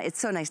 It's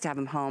so nice to have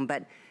him home,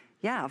 but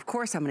yeah, of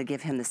course I'm gonna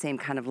give him the same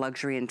kind of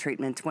luxury and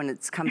treatment when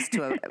it comes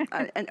to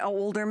an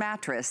older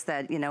mattress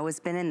that, you know, has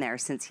been in there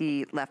since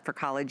he left for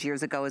college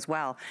years ago as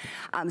well.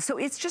 So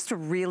it's just a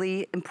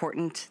really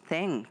important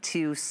thing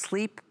to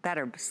sleep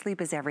better. Sleep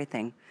is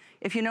everything.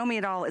 If you know me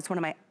at all, it's one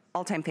of my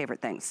all-time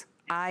favorite things.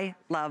 I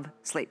love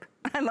sleep.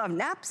 I love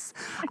naps.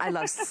 I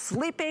love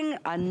sleeping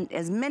on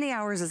as many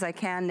hours as I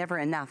can, never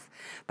enough.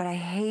 But I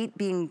hate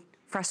being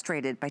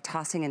frustrated by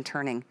tossing and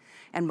turning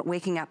and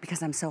waking up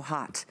because I'm so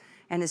hot.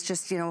 And it's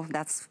just, you know,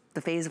 that's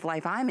the phase of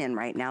life I'm in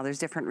right now. There's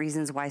different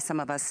reasons why some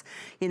of us,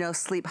 you know,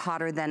 sleep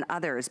hotter than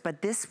others,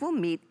 but this will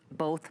meet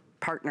both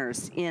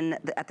partners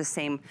at the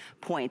same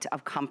point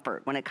of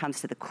comfort when it comes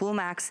to the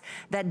CoolMax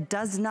that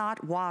does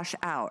not wash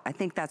out. I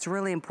think that's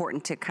really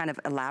important to kind of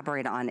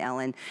elaborate on,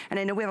 Ellen. And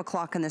I know we have a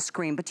clock on the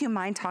screen, but do you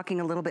mind talking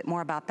a little bit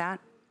more about that?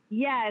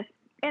 Yes.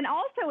 And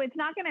also, it's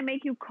not going to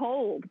make you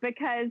cold,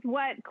 because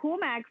what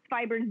CoolMax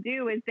fibers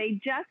do is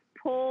they just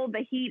pull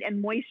the heat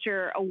and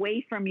moisture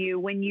away from you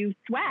when you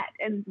sweat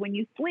and when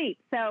you sleep.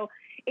 So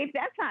if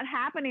that's not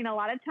happening, a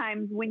lot of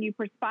times when you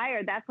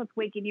perspire, that's what's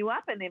waking you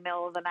up in the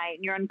middle of the night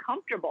and you're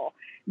uncomfortable.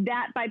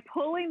 That by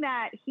pulling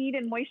that heat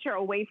and moisture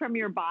away from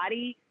your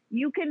body,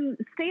 you can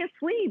stay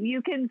asleep.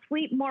 You can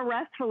sleep more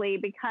restfully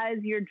because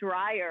you're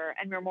drier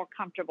and you're more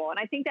comfortable. And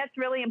I think that's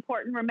really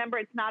important. Remember,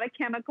 it's not a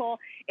chemical.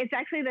 It's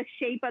actually the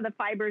shape of the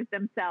fibers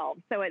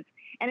themselves. So it's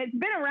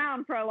been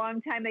around for a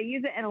long time. They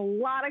use it in a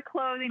lot of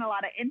clothing, a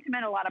lot of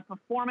intimate, a lot of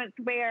performance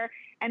wear,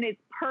 and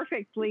it's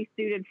perfectly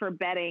suited for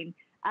bedding.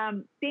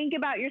 Think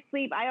about your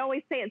sleep. I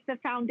always say it's the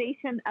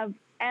foundation of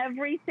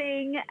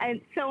everything.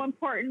 It's so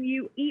important.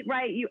 You eat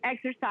right, you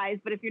exercise,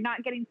 but if you're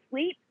not getting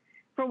sleep,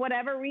 for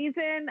whatever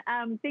reason,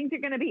 things are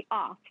going to be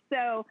off.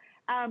 So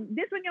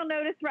this one you'll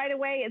notice right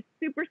away. It's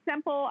super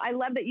simple. I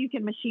love that you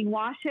can machine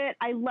wash it.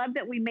 I love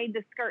that we made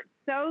the skirt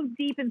so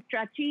deep and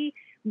stretchy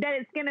that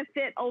it's going to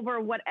fit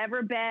over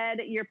whatever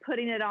bed you're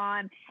putting it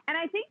on. And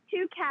I think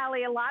too,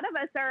 Callie, a lot of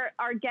us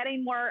are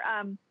getting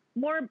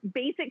more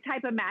basic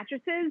type of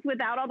mattresses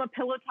without all the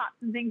pillow tops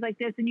and things like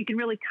this. And you can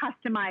really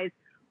customize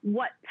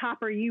what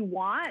topper you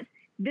want.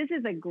 This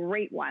is a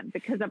great one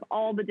because of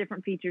all the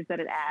different features that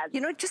it adds. You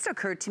know, it just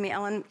occurred to me,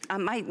 Ellen,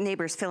 my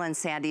neighbors, Phil and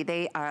Sandy,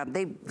 they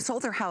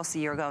sold their house a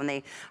year ago and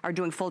they are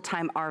doing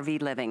full-time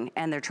RV living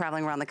and they're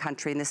traveling around the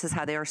country, and this is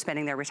how they are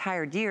spending their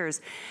retired years.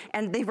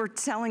 And they were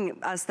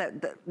telling us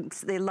that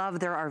they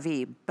love their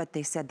RV, but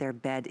they said their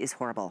bed is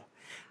horrible.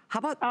 How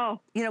about,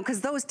 you know,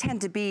 because those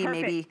tend to be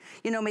maybe,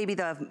 you know, maybe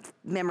the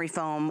memory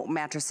foam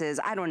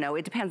mattresses. I don't know.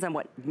 It depends on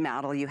what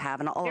model you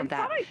have and all of that.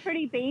 They're probably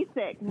pretty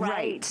basic,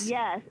 right?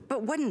 Yes.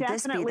 But wouldn't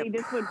this be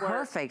the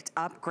perfect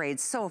upgrade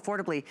so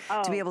affordably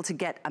to be able to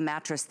get a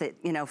mattress that,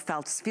 you know,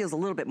 feels a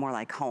little bit more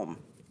like home?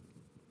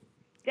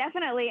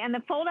 Definitely. And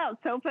the fold-out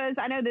sofas,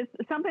 I know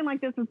something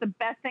like this was the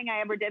best thing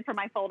I ever did for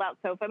my fold-out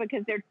sofa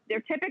because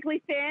they're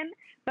typically thin,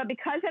 but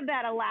because of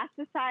that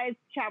elasticized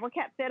shower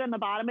cap fit on the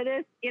bottom of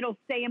this, it'll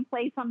stay in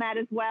place on that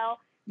as well.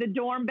 The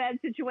dorm bed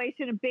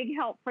situation, a big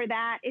help for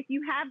that. If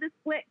you have the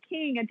split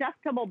king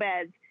adjustable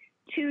beds,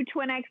 2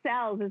 twin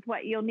XLs is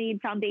what you'll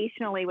need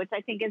foundationally, which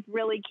I think is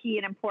really key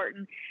and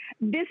important.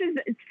 This is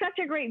such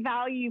a great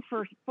value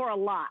for a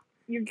lot.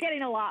 You're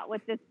getting a lot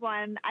with this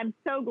one. I'm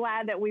so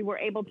glad that we were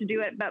able to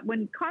do it. But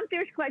when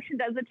Concierge Collection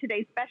does a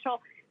today's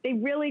special, they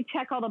really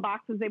check all the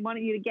boxes. They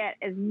want you to get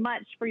as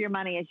much for your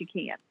money as you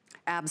can.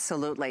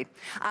 Absolutely.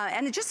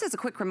 And just as a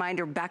quick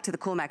reminder, back to the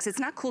CoolMax, it's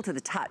not cool to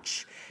the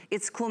touch.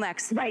 It's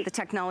CoolMax, the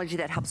technology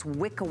that helps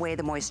wick away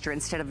the moisture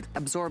instead of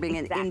absorbing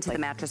it into the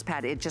mattress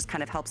pad. It just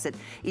kind of helps it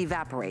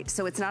evaporate.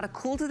 So it's not a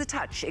cool to the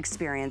touch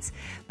experience,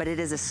 but it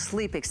is a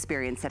sleep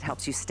experience that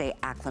helps you stay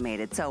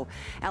acclimated. So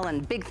Ellen,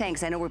 big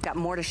thanks. I know we've got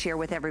more to share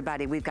with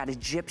everybody. We've got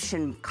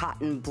Egyptian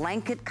cotton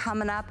blanket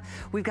coming up.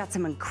 We've got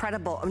some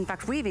incredible, in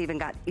fact, we've even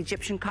got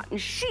Egyptian cotton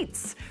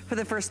sheets for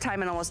the first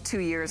time in almost 2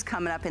 years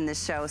coming up in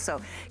this show.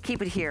 So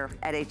keep it here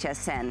at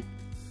HSN.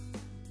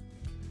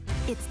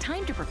 It's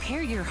time to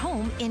prepare your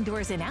home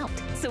indoors and out.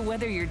 So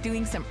whether you're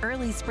doing some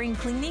early spring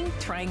cleaning,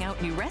 trying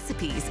out new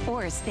recipes,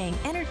 or staying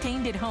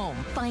entertained at home,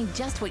 find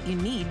just what you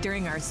need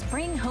during our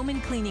spring home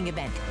and cleaning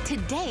event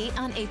today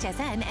on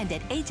HSN and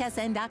at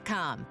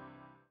hsn.com.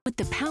 With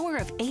the power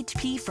of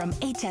HP from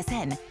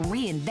HSN,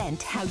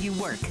 reinvent how you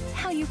work,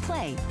 how you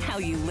play, how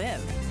you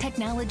live.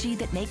 Technology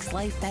that makes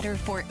life better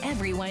for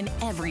everyone,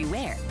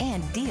 everywhere,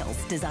 and deals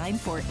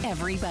designed for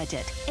every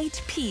budget.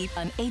 HP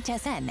on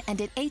HSN and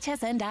at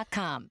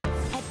hsn.com.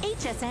 At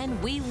HSN,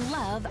 we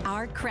love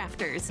our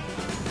crafters.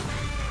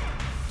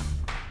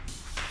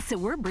 So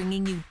we're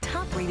bringing you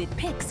top-rated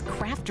picks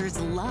crafters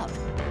love.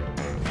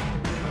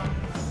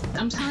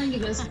 I'm telling you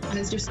this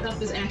because your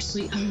stuff is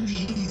actually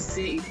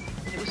amazing.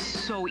 It was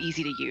so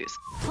easy to use.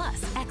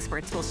 Plus,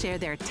 experts will share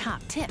their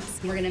top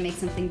tips. We're gonna make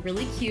something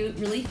really cute,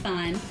 really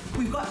fun.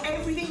 We've got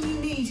everything you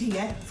need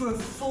here for a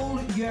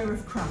full year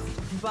of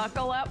craft.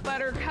 Buckle up,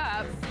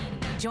 Buttercup.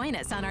 Join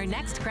us on our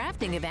next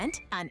crafting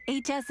event on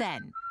HSN.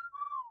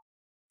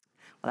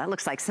 Well, that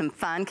looks like some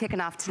fun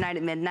kicking off tonight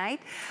at midnight.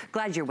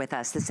 Glad you're with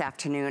us this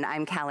afternoon.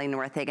 I'm Callie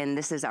Northig, and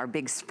this is our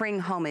big spring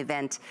home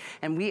event,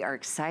 and we are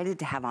excited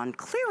to have on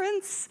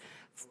clearance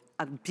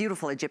a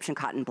beautiful Egyptian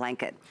cotton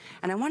blanket.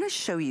 And I want to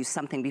show you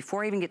something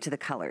before I even get to the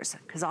colors,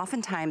 because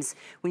oftentimes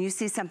when you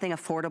see something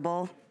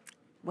affordable,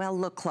 well,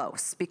 look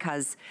close,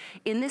 because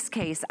in this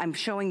case, I'm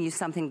showing you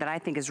something that I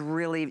think is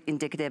really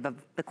indicative of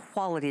the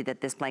quality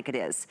that this blanket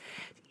is.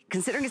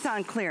 Considering it's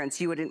on clearance,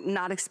 you would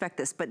not expect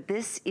this, but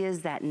this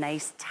is that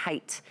nice,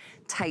 tight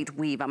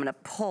weave. I'm gonna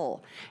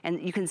pull,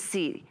 and you can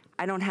see,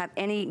 I don't have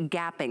any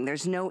gapping.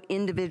 There's no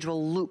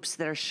individual loops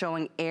that are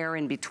showing air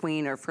in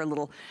between or for a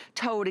little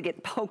toe to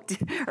get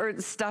poked or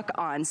stuck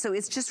on. So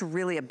it's just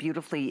really a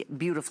beautifully,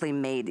 beautifully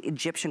made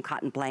Egyptian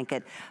cotton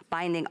blanket,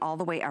 binding all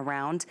the way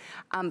around.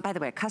 By the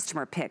way, a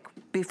customer pick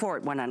before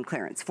it went on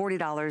clearance.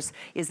 $40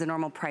 is the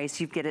normal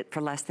price. You get it for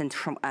less than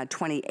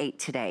 $28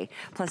 today.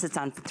 Plus it's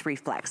on 3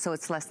 flex, so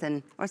it's less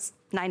than, or it's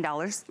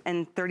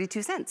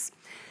 $9.32.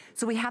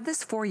 So we have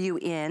this for you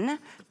in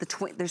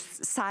there's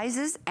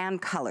sizes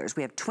and colors.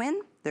 We have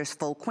twin, there's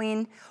full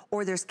queen,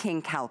 or there's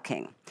king, cow,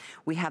 king.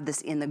 We have this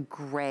in the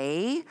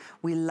gray.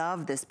 We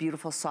love this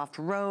beautiful soft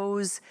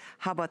rose.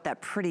 How about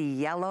that pretty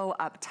yellow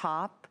up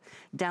top?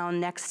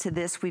 Down next to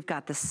this, we've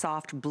got the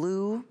soft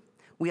blue.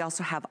 We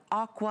also have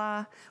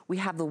aqua. We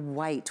have the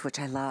white, which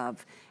I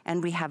love.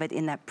 And we have it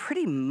in that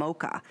pretty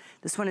mocha.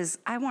 This one is,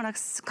 I want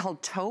to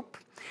called taupe.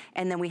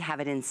 And then we have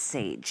it in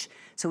sage.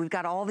 So we've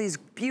got all these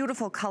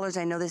beautiful colors.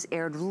 I know this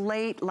aired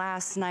late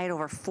last night,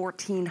 over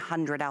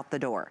 1,400 out the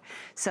door.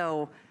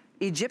 So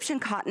Egyptian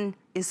cotton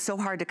is so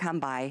hard to come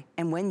by.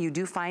 And when you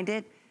do find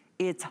it,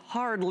 it's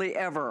hardly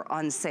ever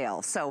on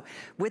sale. So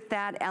with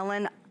that,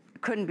 Ellen,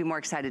 couldn't be more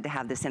excited to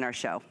have this in our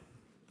show.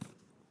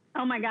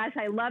 Oh my gosh,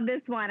 I love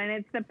this one. And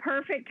it's the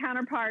perfect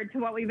counterpart to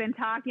what we've been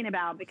talking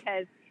about,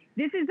 because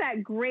this is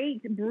that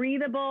great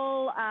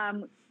breathable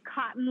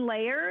cotton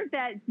layer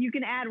that you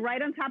can add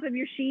right on top of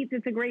your sheets.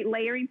 It's a great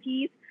layering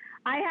piece.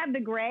 I have the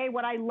gray.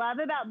 What I love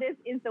about this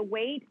is the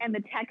weight and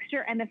the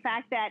texture and the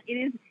fact that it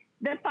is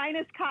the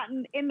finest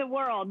cotton in the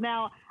world.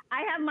 Now,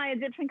 I have my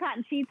Egyptian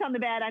cotton sheets on the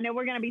bed. I know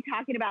we're going to be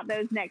talking about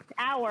those next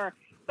hour,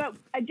 but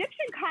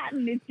Egyptian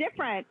cotton is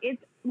different.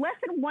 It's less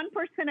than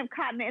 1% of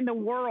cotton in the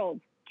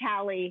world,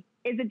 Callie,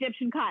 is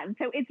Egyptian cotton.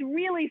 So it's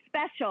really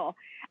special.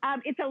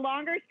 It's a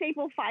longer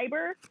staple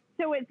fiber,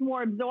 so it's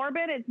more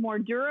absorbent, it's more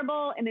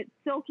durable, and it's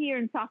silkier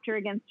and softer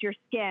against your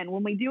skin.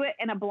 When we do it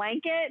in a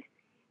blanket,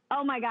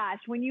 Oh my gosh,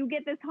 when you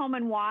get this home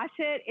and wash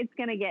it, it's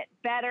going to get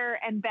better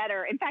and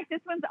better. In fact, this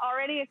one's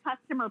already a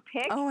customer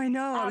pick. Oh, I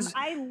know.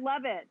 I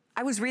love it.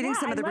 I was reading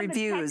some of the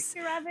reviews. The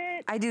texture of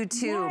it. I do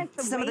too.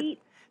 Yes, the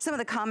weight. Some of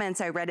the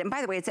comments I read, and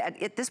by the way, it's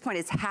at this point,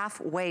 it's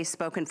halfway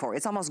spoken for.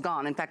 It's almost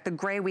gone. In fact, the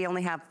gray, we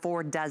only have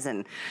 4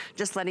 dozen,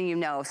 just letting you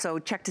know. So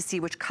check to see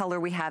which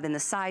color we have in the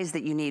size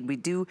that you need. We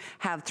do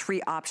have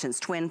 3 options,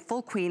 twin,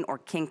 full queen, or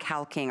king,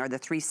 cal king are the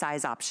 3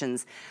 size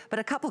options. But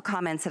a couple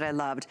comments that I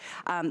loved.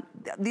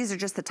 These are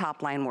just the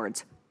top line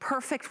words.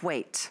 Perfect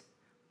weight,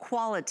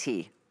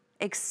 quality,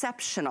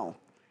 exceptional.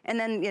 And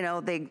then, you know,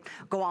 they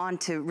go on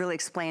to really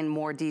explain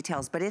more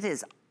details, but it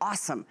is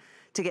awesome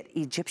to get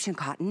Egyptian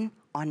cotton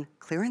on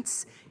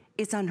clearance.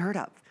 It's unheard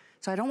of.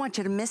 So I don't want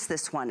you to miss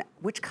this one.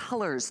 Which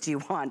colors do you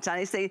want?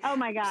 I say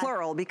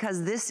plural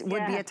because this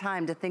would be a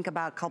time to think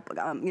about,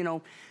 you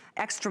know,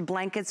 extra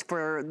blankets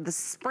for the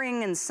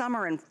spring and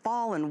summer and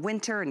fall and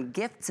winter and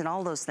gifts and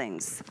all those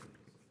things.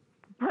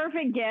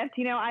 Perfect gift.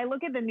 You know, I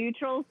look at the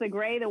neutrals, the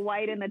gray, the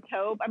white, and the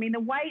taupe. I mean,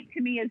 the white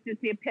to me is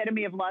just the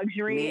epitome of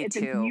luxury. It's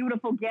a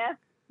beautiful gift.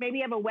 Maybe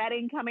you have a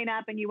wedding coming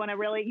up and you want to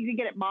really, you can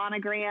get it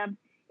monogrammed.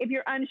 If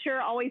you're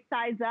unsure, always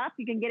size up.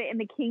 You can get it in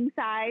the king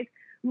size.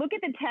 Look at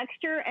the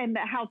texture and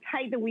how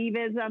tight the weave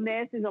is on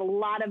this. There's a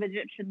lot of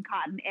Egyptian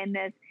cotton in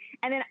this.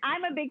 And then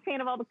I'm a big fan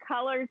of all the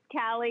colors,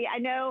 Callie. I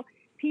know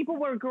people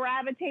were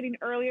gravitating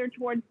earlier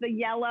towards the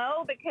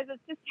yellow because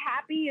it's just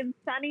happy and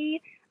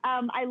sunny.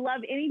 I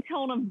love any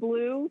tone of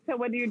blue. So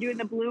whether you're doing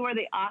the blue or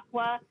the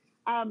aqua,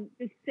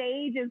 the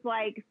sage is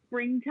like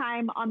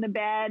springtime on the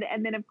bed.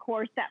 And then, of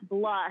course, that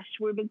blush.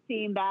 We've been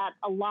seeing that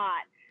a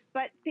lot.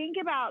 But think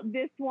about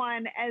this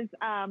one as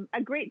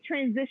a great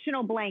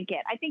transitional blanket.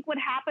 I think what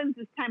happens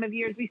this time of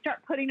year is we start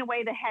putting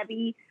away the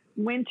heavy,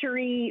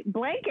 wintry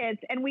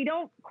blankets, and we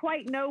don't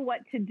quite know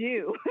what to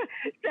do.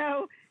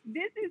 So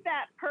this is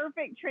that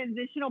perfect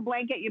transitional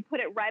blanket. You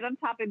put it right on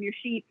top of your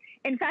sheet.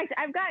 In fact,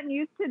 I've gotten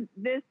used to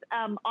this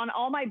on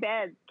all my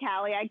beds,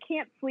 Callie. I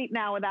can't sleep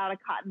now without a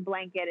cotton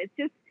blanket.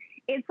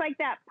 It's like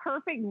that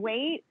perfect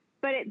weight,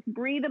 but it's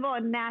breathable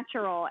and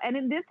natural. And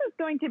then this is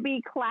going to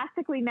be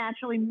classically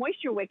naturally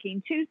moisture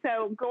wicking too.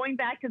 So going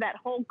back to that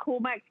whole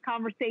Coolmax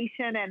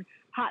conversation and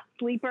hot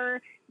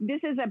sleeper,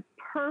 this is a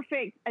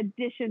perfect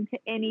addition to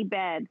any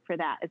bed for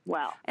that as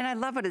well. And I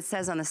love what it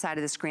says on the side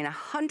of the screen,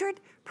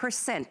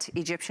 100%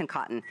 Egyptian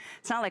cotton.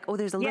 It's not like, oh,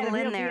 there's a little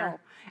in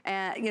there.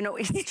 You know,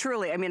 it's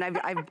truly, I mean,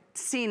 I've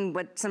seen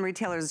what some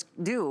retailers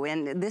do,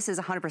 and this is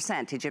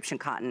 100% Egyptian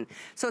cotton.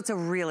 So it's a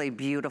really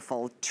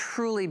beautiful,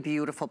 truly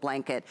beautiful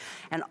blanket,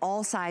 and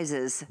all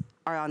sizes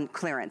are on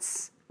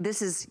clearance.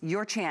 This is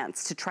your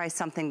chance to try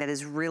something that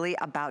is really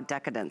about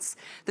decadence.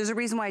 There's a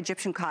reason why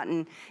Egyptian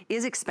cotton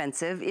is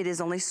expensive. It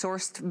is only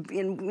sourced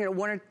in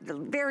one or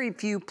very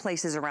few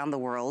places around the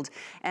world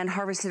and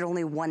harvested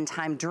only one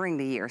time during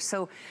the year.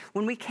 So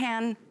when we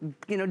can,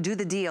 do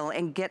the deal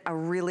and get a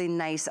really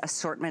nice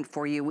assortment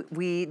for you,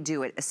 we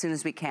do it as soon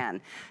as we can.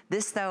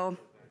 This though,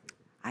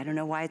 I don't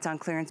know why it's on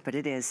clearance, but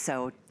it is.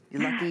 So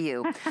lucky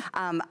you.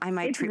 I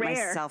might treat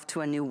myself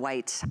to a new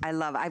white.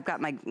 I've got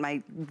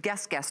my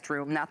guest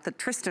room, not the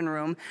Tristan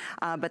room,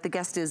 but the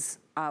guest is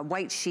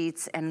white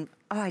sheets, and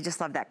I just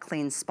love that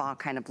clean spa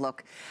kind of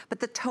look. But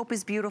the taupe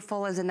is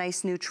beautiful as a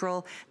nice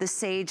neutral. The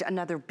sage,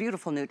 another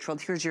beautiful neutral.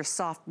 Here's your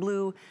soft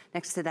blue.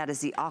 Next to that is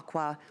the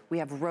aqua. We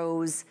have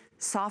rose,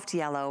 soft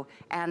yellow,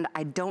 and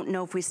I don't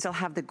know if we still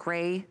have the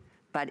gray,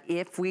 but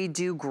if we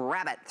do,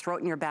 grab it, throw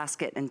it in your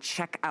basket and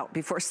check out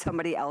before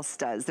somebody else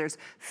does. There's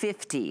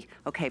 50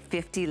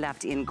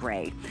 left in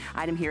gray.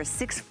 Item here is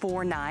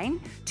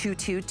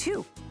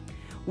 649222.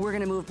 We're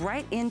gonna move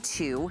right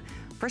into,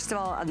 first of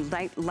all,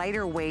 a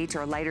lighter weight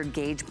or lighter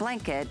gauge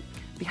blanket.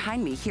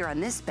 Behind me here on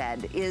this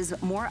bed is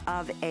more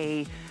of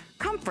a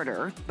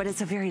comforter, but it's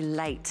a very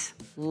light,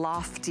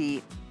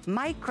 lofty,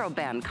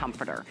 microband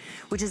comforter,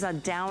 which is a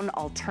down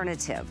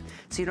alternative.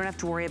 So you don't have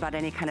to worry about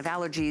any kind of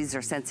allergies or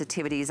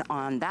sensitivities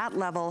on that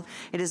level.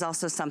 It is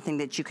also something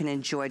that you can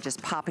enjoy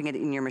just popping it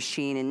in your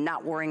machine and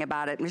not worrying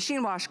about it.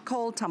 Machine wash,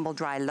 cold, tumble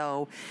dry,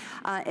 low.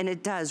 And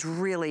it does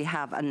really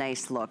have a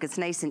nice look. It's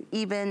nice and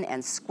even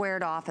and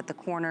squared off at the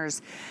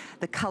corners.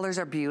 The colors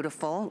are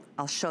beautiful.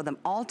 I'll show them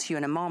all to you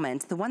in a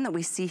moment. The one that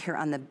we see here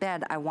on the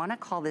bed, I wanna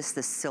call this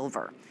the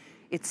silver.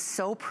 It's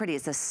so pretty.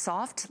 It's a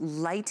soft,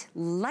 light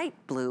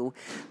blue,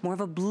 more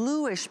of a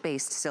bluish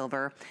based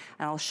silver.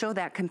 And I'll show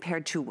that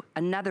compared to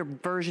another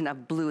version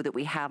of blue that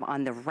we have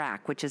on the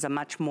rack, which is a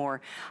much more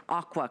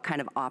aqua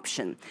kind of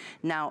option.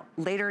 Now,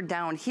 later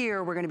down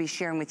here, we're gonna be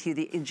sharing with you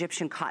the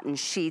Egyptian cotton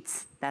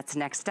sheets. That's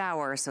next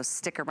hour, so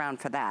stick around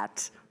for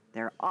that.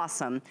 They're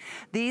awesome.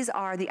 These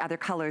are the other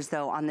colors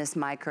though on this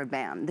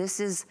microband.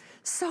 This is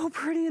so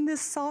pretty in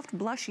this soft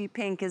blushy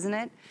pink, isn't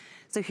it?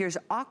 So here's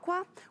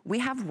aqua, we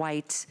have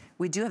white,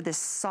 we do have this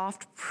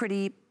soft,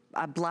 pretty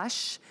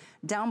blush.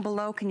 Down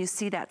below, can you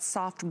see that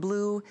soft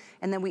blue?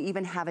 And then we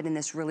even have it in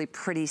this really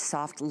pretty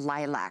soft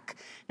lilac.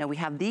 Now we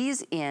have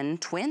these in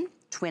twin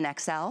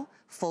XL,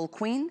 full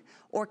queen,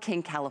 or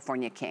King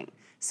California King.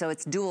 So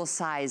it's dual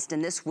sized,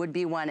 and this would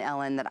be one,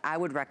 Ellen, that I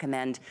would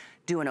recommend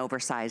do an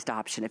oversized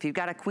option. If you've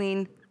got a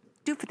queen,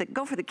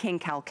 go for the king,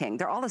 Cal King.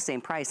 They're all the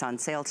same price on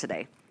sale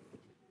today.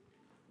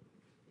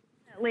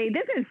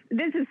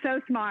 This is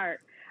so smart.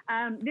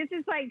 This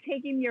is like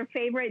taking your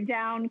favorite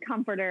down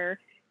comforter,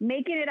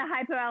 making it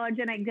a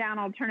hypoallergenic down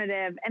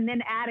alternative, and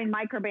then adding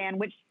microban,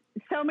 which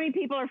so many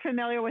people are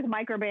familiar with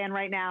microban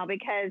right now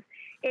because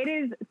it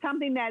is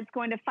something that's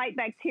going to fight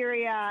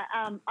bacteria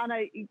on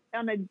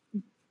a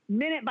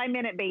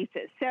minute-by-minute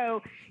basis.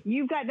 So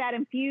you've got that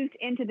infused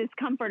into this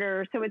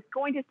comforter, so it's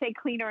going to stay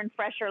cleaner and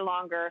fresher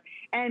longer.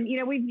 And, you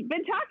know, we've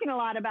been talking a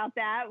lot about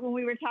that when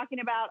we were talking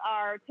about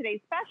our today's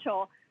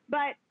special,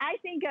 but I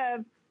think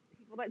of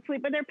people that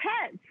sleep with their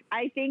pets.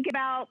 I think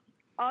about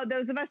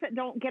those of us that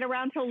don't get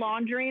around to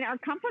laundering our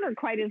comforter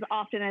quite as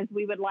often as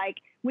we would like.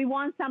 We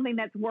want something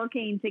that's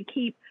working to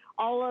keep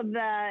all of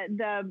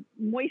the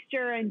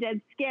moisture and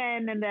dead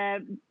skin and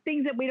the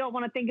things that we don't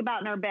want to think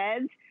about in our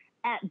beds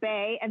at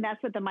bay, and that's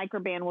what the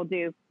microban will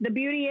do. The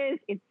beauty is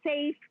it's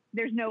safe,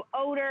 there's no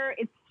odor,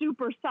 it's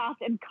super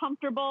soft and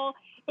comfortable.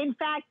 In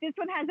fact, this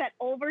one has that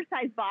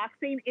oversized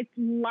boxing. It's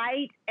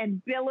light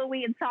and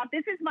billowy and soft.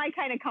 This is my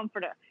kind of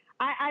comforter.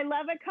 I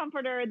love a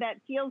comforter that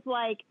feels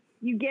like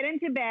you get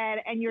into bed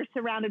and you're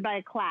surrounded by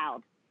a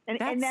cloud.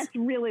 And that's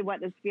really what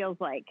this feels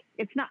like.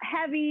 It's not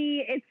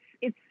heavy,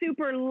 it's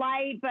super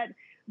light, but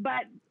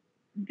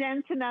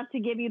dense enough to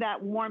give you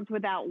that warmth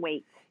without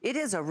weight. It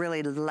is a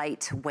really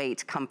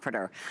lightweight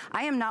comforter.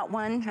 I am not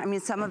one. I mean,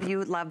 some of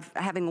you love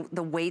having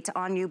the weight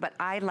on you, but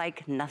I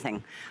like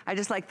nothing. I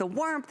just like the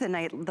warmth and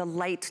the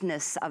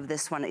lightness of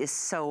this one is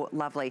so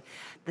lovely.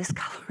 This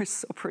color is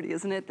so pretty,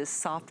 isn't it? This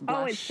soft blush.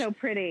 Oh, it's so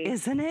pretty.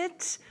 Isn't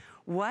it?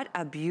 What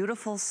a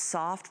beautiful,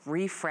 soft,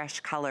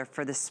 refresh color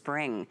for the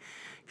spring.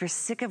 If you're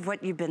sick of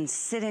what you've been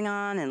sitting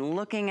on and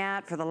looking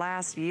at for the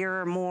last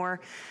year or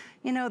more,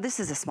 you know, this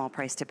is a small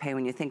price to pay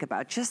when you think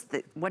about just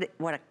what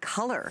a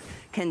color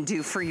can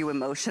do for you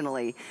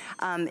emotionally.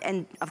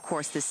 And of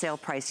course, the sale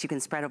price you can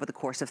spread over the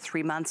course of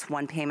 3 months.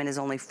 One payment is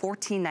only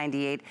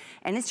 $14.98,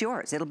 and it's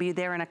yours. It'll be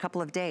there in a couple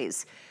of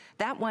days.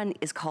 That one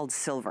is called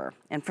silver.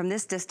 And from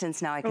this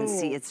distance now I can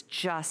see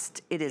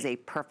it is a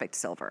perfect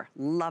silver.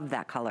 Love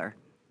that color.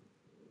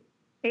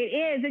 It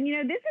is. And, you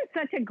know, this is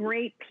such a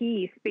great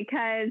piece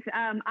because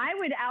I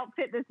would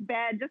outfit this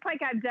bed just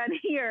like I've done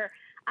here.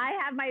 I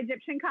have my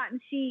Egyptian cotton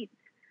sheets.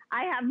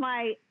 I have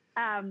my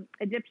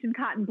Egyptian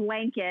cotton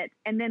blanket,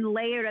 and then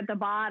layered at the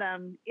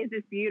bottom is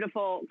this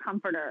beautiful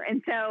comforter.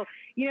 And so,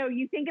 you know,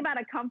 you think about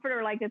a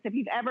comforter like this, if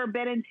you've ever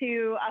been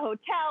into a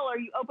hotel or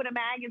you open a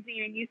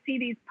magazine and you see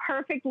these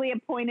perfectly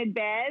appointed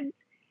beds,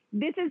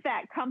 this is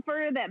that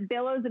comforter that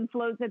billows and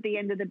floats at the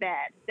end of the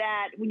bed,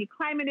 that when you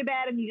climb into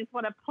bed and you just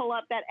want to pull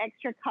up that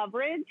extra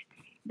coverage,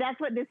 that's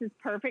what this is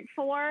perfect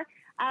for.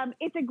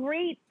 It's a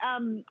great,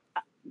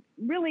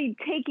 really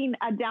taking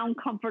a down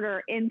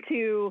comforter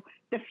into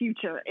the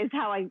future is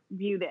how I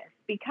view this,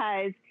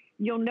 because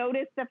you'll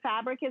notice the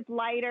fabric is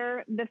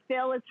lighter. The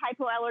fill is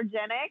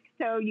hypoallergenic,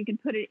 so you can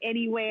put it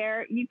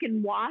anywhere. You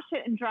can wash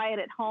it and dry it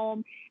at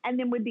home. And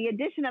then with the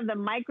addition of the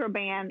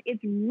microban,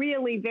 it's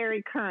really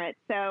very current.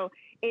 So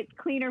it's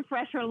cleaner,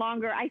 fresher,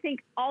 longer. I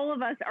think all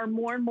of us are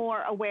more and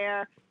more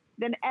aware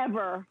than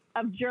ever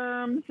of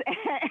germs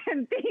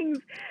and things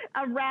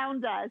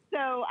around us. So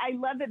I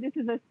love that this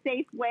is a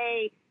safe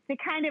way to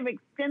kind of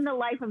extend the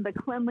life of the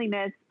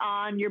cleanliness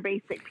on your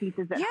basic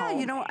pieces at home. Yeah,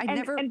 you know,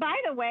 And by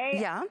the way,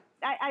 yeah,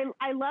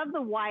 I love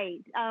the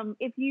white.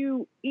 If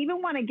you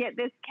even want to get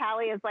this,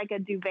 Callie, as like a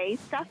duvet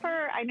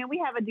stuffer, I know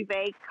we have a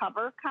duvet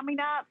cover coming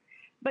up,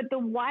 but the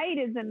white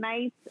is a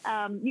nice,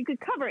 you could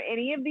cover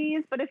any of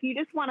these, but if you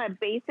just want a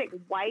basic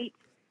white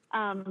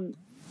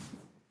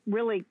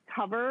really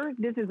cover,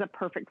 this is a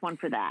perfect one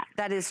for that.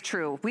 That is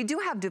true. We do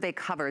have duvet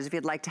covers if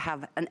you'd like to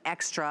have an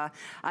extra.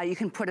 You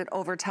can put it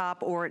over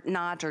top or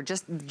not, or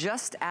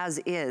just as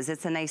is.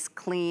 It's a nice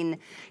clean,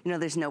 you know,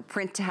 there's no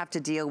print to have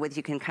to deal with.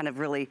 You can kind of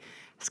really,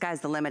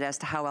 sky's the limit as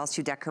to how else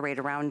you decorate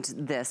around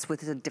this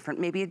with a different,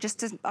 maybe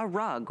just a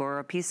rug or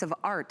a piece of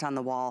art on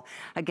the wall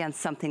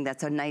against something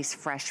that's a nice,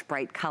 fresh,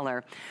 bright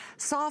color.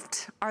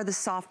 Soft are the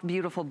soft,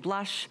 beautiful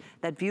blush,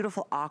 that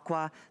beautiful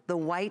aqua, the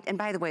white, and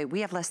by the way,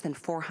 we have less than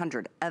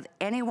 400 of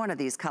any one of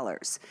these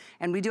colors.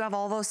 And we do have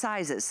all those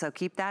sizes, so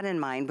keep that in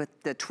mind, with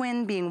the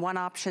twin being one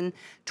option,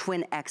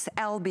 twin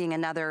XL being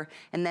another,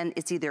 and then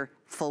it's either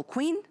full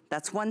queen,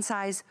 that's one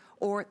size,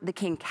 or the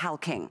king Cal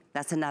King,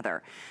 that's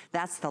another.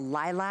 That's the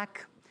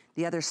lilac.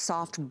 The other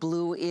soft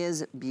blue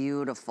is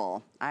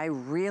beautiful. I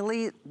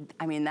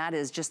mean, that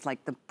is just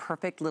like the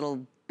perfect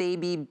little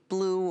baby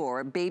blue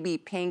or baby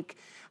pink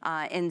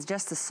in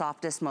just the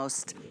softest,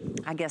 most,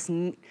 I guess,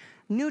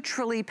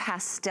 neutrally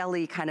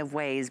pastel-y kind of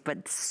ways,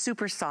 but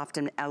super soft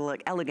and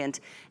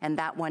elegant. And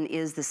that one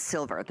is the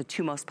silver. The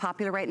two most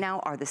popular right now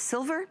are the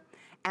silver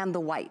and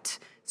the white.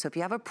 So if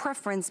you have a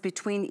preference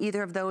between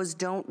either of those,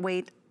 don't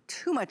wait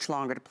too much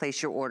longer to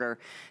place your order,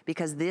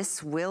 because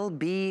this will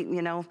be,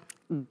 you know,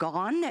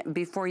 gone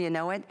before you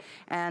know it.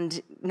 And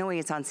knowing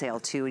it's on sale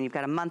too, and you've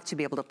got a month to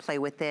be able to play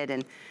with it,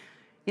 and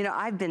You know,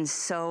 I've been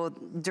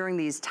during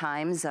these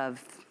times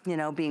of, you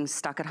know, being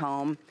stuck at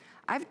home,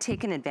 I've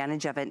taken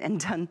advantage of it and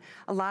done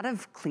a lot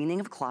of cleaning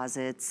of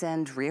closets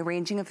and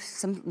rearranging of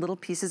some little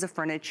pieces of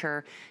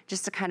furniture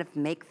just to kind of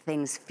make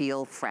things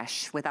feel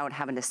fresh without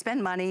having to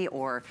spend money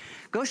or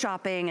go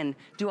shopping and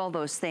do all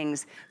those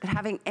things. But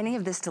having any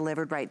of this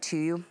delivered right to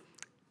you,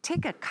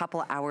 take a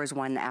couple hours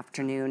one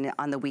afternoon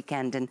on the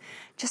weekend and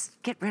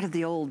just get rid of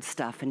the old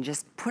stuff and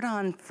just put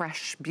on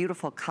fresh,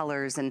 beautiful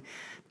colors. And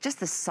just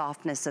the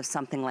softness of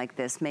something like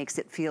this makes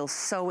it feel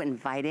so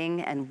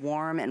inviting and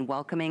warm and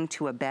welcoming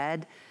to a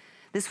bed.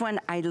 This one,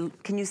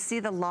 can you see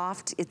the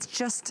loft? It's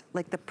just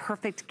like the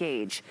perfect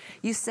gauge.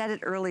 You said it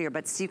earlier,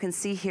 but so you can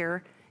see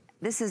here,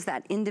 this is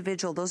that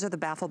individual, those are the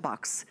baffle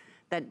box,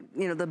 that,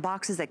 you know, the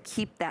boxes that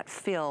keep that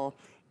fill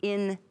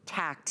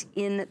intact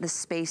in the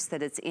space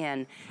that it's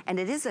in. And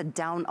it is a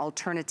down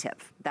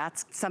alternative.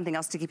 That's something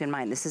else to keep in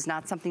mind. This is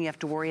not something you have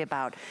to worry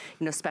about,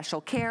 you know,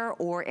 special care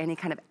or any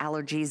kind of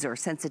allergies or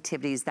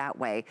sensitivities that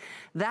way.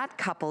 That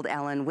coupled,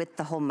 Ellen, with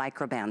the whole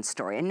microban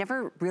story, it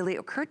never really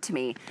occurred to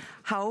me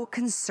how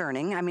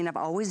concerning, I mean, I've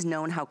always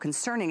known how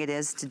concerning it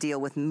is to deal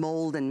with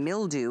mold and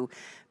mildew,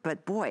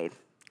 but boy,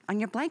 on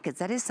your blankets,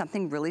 that is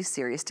something really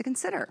serious to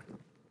consider.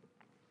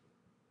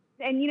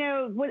 And you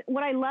know,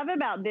 what I love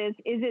about this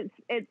is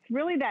it's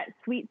really that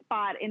sweet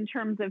spot in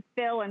terms of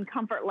feel and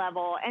comfort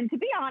level. And to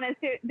be honest,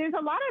 there's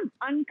a lot of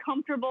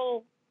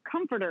uncomfortable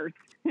comforters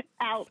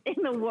out in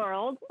the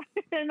world.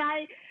 And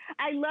I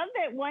love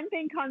that one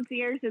thing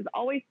Concierge has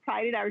always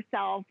prided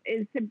ourselves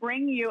is to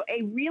bring you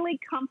a really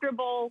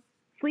comfortable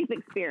sleep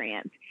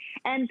experience.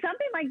 And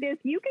something like this,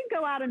 you can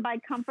go out and buy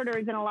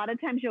comforters, and a lot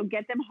of times you'll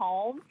get them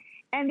home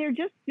and they're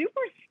just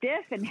super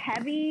stiff and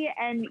heavy,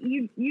 and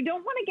you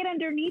don't want to get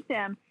underneath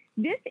them.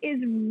 This is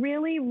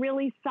really,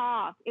 really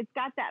soft. It's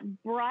got that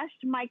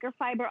brushed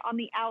microfiber on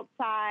the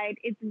outside.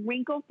 It's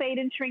wrinkle, fade,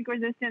 and shrink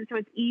resistant, so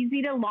it's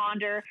easy to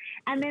launder.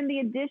 And then the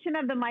addition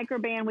of the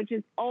microban, which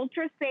is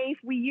ultra safe.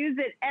 We use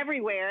it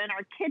everywhere. In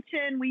our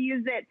kitchen, we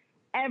use it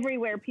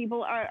everywhere.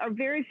 People are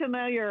very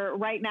familiar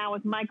right now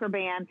with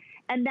microban,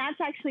 and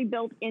that's actually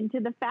built into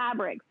the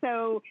fabric.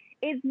 So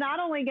it's not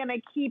only going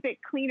to keep it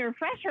cleaner,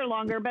 fresher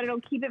longer, but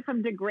it'll keep it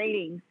from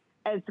degrading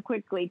as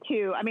quickly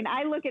too. I mean,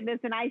 I look at this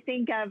and I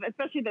think of,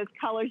 especially those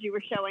colors you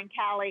were showing,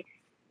 Callie,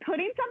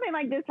 putting something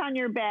like this on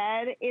your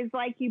bed is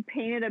like you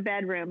painted a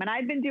bedroom. And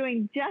I've been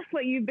doing just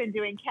what you've been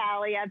doing,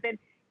 Callie. I've been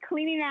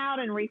cleaning out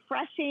and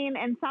refreshing,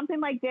 and something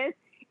like this,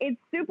 it's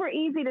super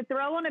easy to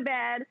throw on a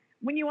bed.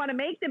 When you want to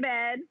make the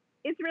bed,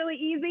 it's really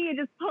easy. You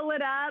just pull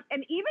it up.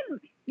 And even,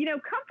 you know,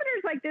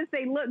 comforters like this,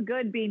 they look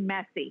good being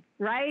messy,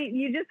 right?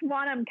 You just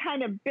want them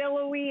kind of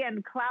billowy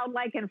and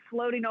cloud-like and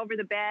floating over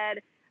the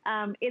bed.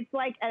 It's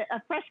like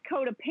a fresh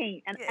coat of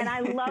paint. And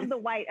I love the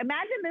white.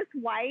 Imagine this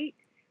white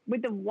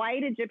with the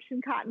white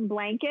Egyptian cotton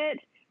blanket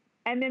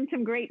and then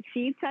some great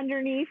sheets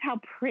underneath. How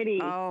pretty.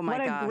 Oh my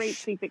gosh. What a great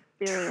sleep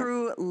experience.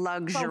 True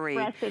luxury.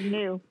 So fresh and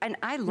new. And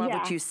I love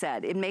what you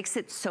said. It makes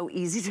it so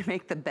easy to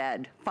make the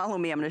bed. Follow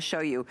me, I'm gonna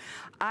show you.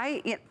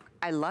 I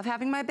love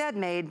having my bed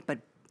made, but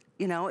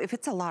you know, if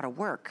it's a lot of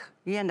work,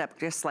 you end up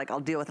just like, I'll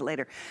deal with it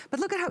later.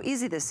 But look at how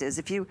easy this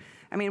is.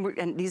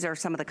 And these are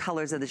some of the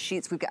colors of the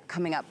sheets we've got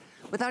coming up.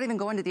 Without even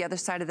going to the other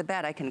side of the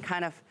bed, I can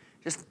kind of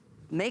just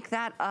make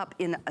that up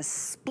in a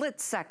split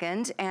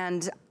second,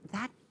 and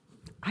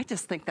I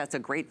just think that's a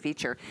great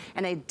feature.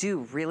 And I do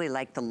really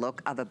like the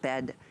look of a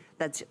bed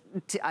that's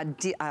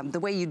the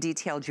way you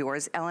detailed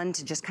yours, Ellen,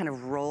 to just kind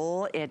of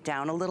roll it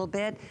down a little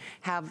bit,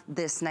 have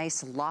this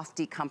nice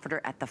lofty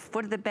comforter at the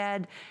foot of the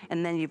bed,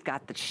 and then you've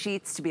got the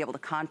sheets to be able to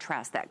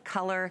contrast that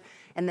color,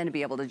 and then to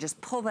be able to just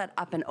pull that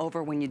up and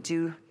over when you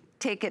do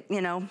take it,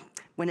 you know,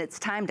 when it's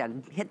time to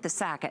hit the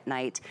sack at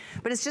night.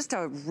 But it's just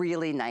a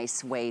really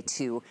nice way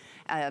to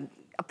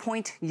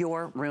appoint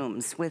your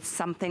rooms with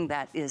something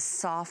that is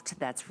soft,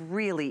 that's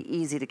really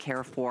easy to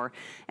care for,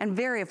 and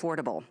very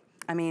affordable.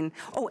 I mean,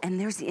 oh, and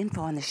there's the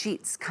info on the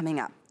sheets coming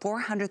up.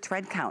 400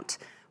 thread count,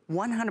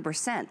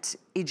 100%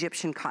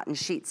 Egyptian cotton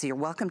sheets. So you're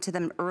welcome to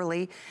them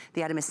early.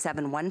 The item is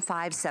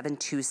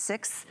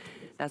 715726.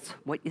 That's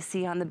what you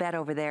see on the bed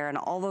over there. And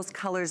all those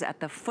colors at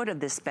the foot of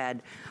this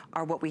bed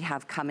are what we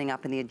have coming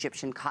up in the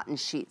Egyptian cotton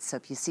sheets. So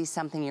if you see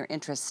something you're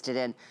interested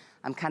in,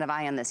 I'm kind of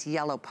eyeing this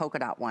yellow polka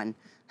dot one.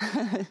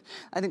 I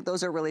think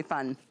those are really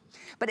fun.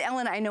 But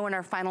Ellen, I know in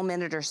our final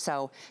minute or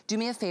so, do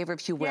me a favor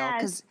if you will,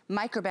 because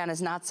microban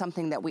is not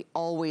something that we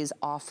always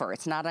offer.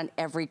 It's not on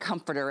every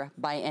comforter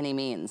by any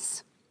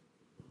means.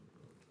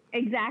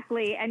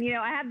 Exactly. And, you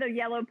know, I have the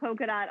yellow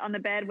polka dot on the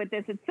bed with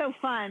this. It's so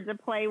fun to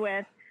play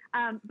with.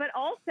 But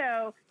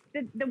also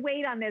the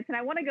weight on this, and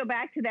I want to go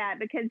back to that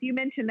because you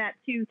mentioned that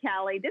too,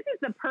 Callie. This is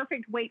the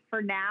perfect weight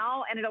for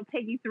now, and it'll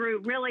take you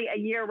through really a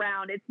year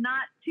round. It's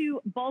not too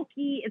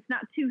bulky. It's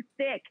not too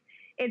thick.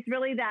 It's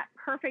really that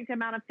perfect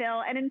amount of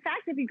fill. And in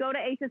fact, if you go to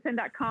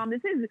hsn.com,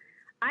 this is,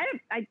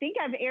 I think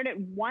I've aired it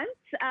once,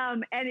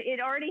 and it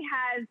already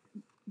has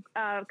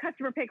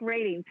customer pick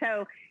rating.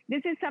 So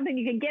this is something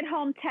you can get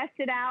home, test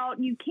it out.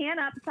 You can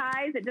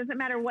upsize. It doesn't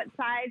matter what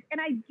size. And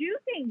I do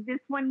think this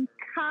one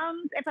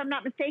comes, if I'm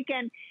not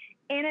mistaken,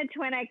 in a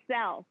twin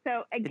XL.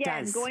 So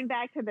again, going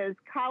back to those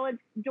college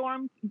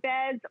dorm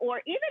beds,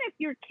 or even if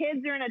your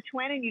kids are in a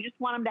twin and you just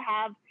want them to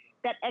have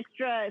that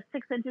extra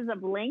 6 inches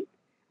of length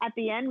at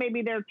the end,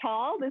 maybe they're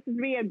tall, this would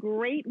be a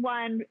great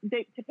one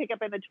to pick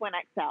up in the twin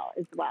XL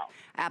as well.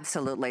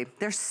 Absolutely.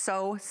 They're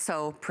so,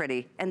 so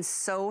pretty and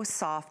so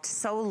soft,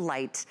 so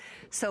light,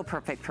 so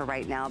perfect for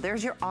right now.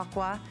 There's your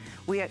aqua.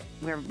 We're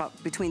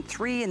about between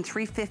 $3 and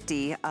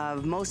 $3.50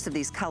 of most of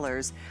these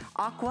colors.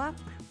 Aqua,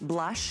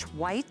 blush,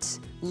 white,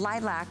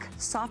 lilac,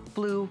 soft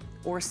blue,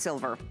 or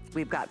silver.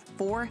 We've got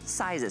 4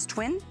 sizes,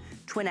 twin,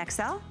 twin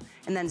XL,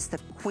 and then it's the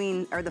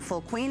queen, or the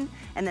full queen,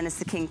 and then it's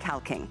the king cal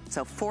king.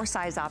 So 4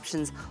 size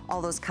options, all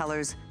those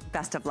colors.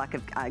 Best of luck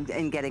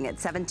in getting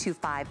it.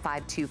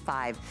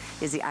 725525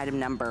 is the item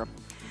number.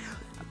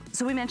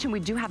 So we mentioned we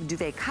do have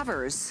duvet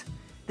covers.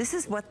 This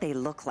is what they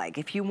look like.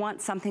 If you want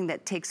something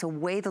that takes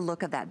away the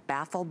look of that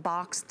baffle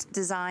boxed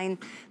design,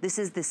 this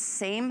is the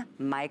same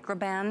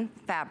microban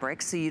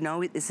fabric, so you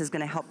know this is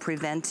gonna help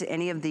prevent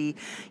any of the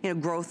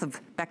growth of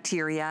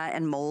bacteria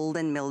and mold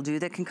and mildew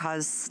that can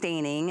cause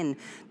staining and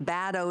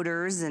bad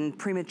odors and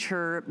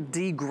premature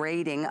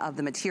degrading of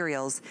the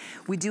materials.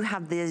 We do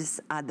have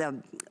this,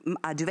 the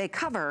duvet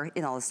cover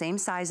in all the same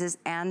sizes,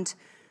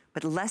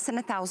 but less than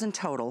 1,000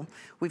 total.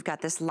 We've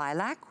got this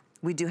lilac.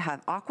 We do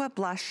have aqua,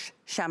 blush,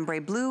 chambray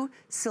blue,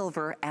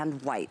 silver,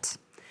 and white.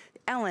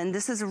 Ellen,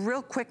 this is a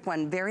real quick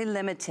one, very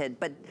limited,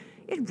 but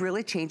it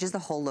really changes the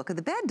whole look of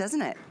the bed,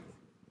 doesn't it?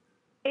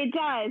 It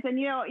does, and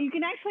you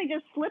can actually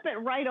just flip it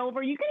right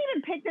over. You can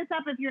even pick this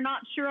up if you're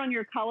not sure on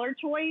your color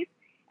choice,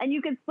 and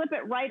you can flip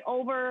it right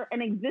over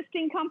an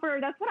existing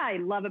comforter. That's what I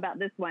love about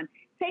this one.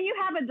 Say you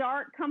have a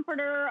dark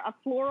comforter, a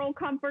floral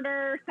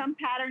comforter, some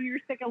pattern you're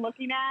sick of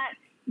looking at.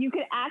 You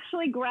could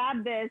actually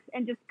grab this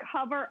and just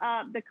cover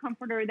up the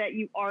comforter that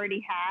you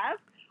already have.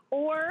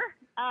 Or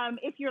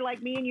if you're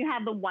like me and you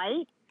have the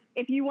white,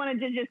 if you wanted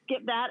to just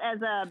get that as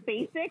a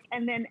basic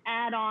and then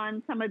add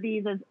on some of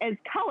these as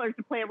colors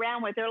to play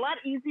around with, they're a lot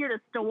easier to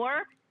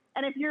store.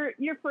 And if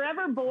you're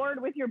forever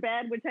bored with your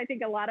bed, which I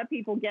think a lot of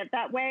people get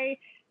that way,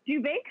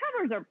 duvet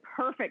covers are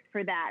perfect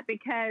for that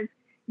because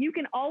you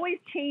can always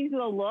change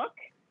the look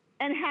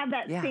and have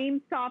that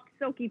same soft,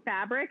 silky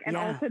fabric, and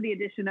also the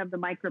addition of the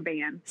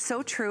microban.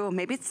 So true.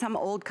 Maybe it's some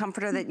old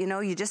comforter that,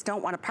 you just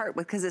don't want to part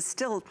with because it's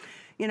still,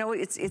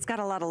 it's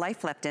got a lot of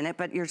life left in it,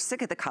 but you're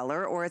sick of the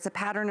color, or it's a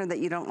pattern that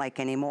you don't like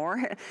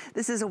anymore.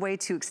 This is a way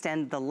to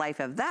extend the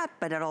life of that,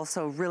 but it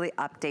also really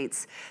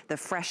updates the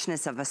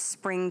freshness of a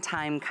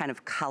springtime kind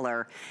of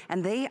color.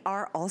 And they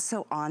are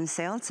also on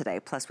sale today.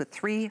 Plus with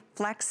 3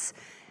 flex,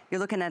 you're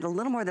looking at a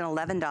little more than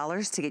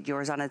 $11 to get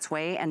yours on its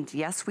way. And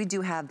yes, we do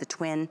have the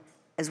twin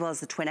as well as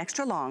the twin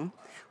extra long.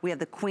 We have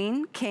the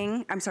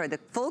the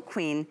full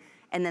queen,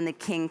 and then the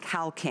king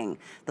cal king.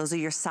 Those are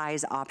your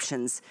size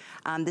options.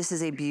 This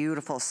is a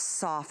beautiful,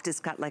 soft, it's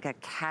got like a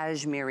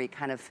cashmere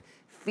kind of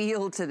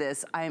feel to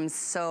this. I am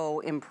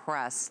so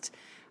impressed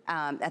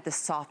at the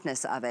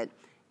softness of it.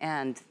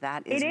 And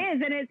that is— It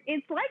is, and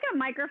it's like a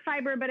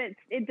microfiber, but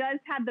it does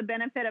have the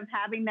benefit of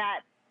having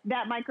that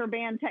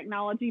microban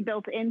technology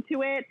built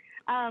into it.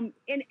 And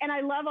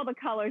I love all the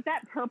colors.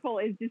 That purple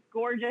is just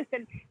gorgeous.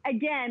 And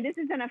again, this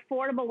is an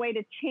affordable way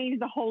to change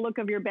the whole look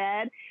of your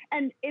bed.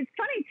 And it's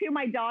funny too,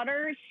 my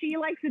daughter, she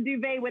likes a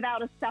duvet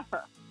without a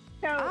stuffer.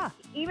 So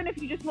even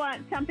if you just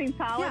want something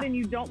solid and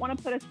you don't want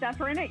to put a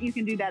stuffer in it, you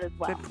can do that as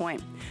well. Good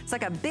point. It's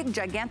like a big,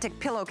 gigantic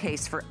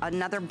pillowcase for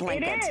another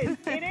blanket. It is,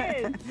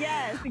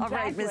 yes, exactly. All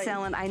right, Miss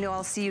Ellen, I know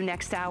I'll see you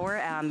next hour,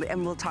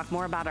 and we'll talk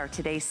more about our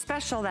today's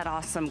special, that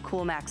awesome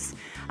Cool Max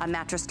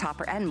mattress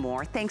topper, and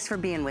more. Thanks for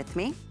being with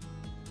me.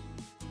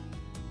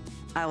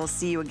 I will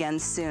see you again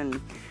soon.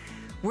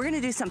 We're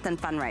gonna do something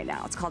fun right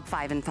now. It's called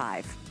 5 and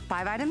 5.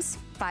 5 items,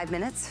 5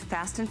 minutes,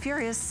 fast and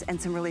furious, and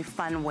some really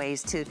fun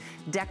ways to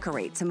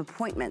decorate some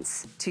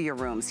appointments to your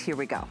rooms. Here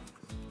we go.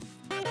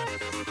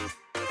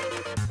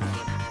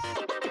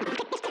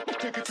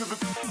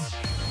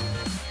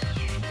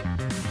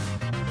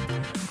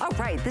 All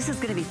right, this is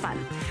gonna be fun.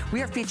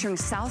 We are featuring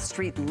South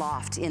Street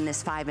Loft in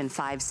this 5 and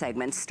 5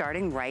 segment,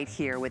 starting right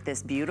here with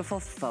this beautiful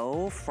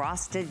faux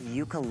frosted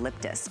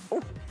eucalyptus.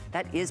 Oh,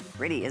 that is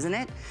pretty, isn't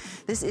it?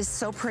 This is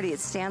so pretty. It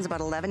stands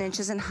about 11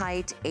 inches in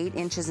height, 8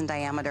 inches in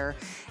diameter,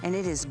 and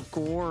it is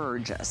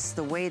gorgeous.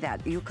 The way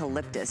that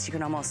eucalyptus, you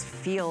can almost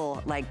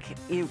feel like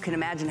you can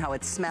imagine how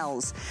it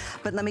smells.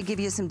 But let me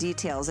give you some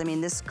details. I mean,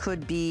 this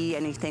could be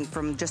anything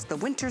from just the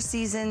winter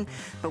season,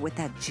 but with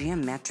that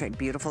geometric,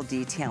 beautiful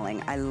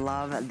detailing. I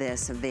love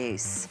this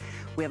vase.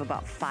 We have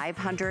about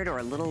 500 or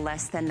a little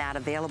less than that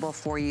available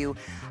for you.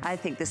 I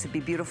think this would be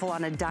beautiful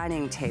on a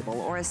dining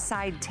table or a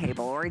side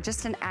table or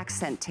just an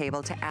accent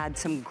table to add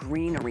some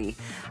greenery.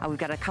 We've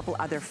got a couple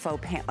other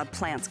faux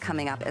plants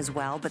coming up as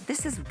well, but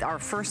this is our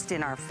first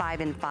in our 5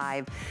 and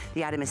 5.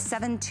 The item is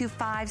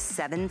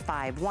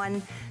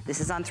 725751. This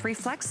is on 3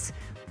 Flex,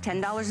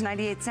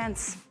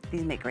 $10.98.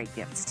 These make great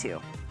gifts too.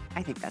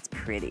 I think that's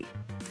pretty.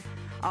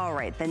 All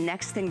right, the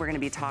next thing we're gonna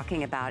be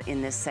talking about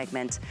in this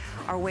segment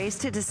are ways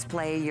to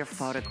display your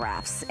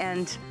photographs.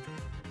 And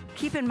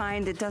keep in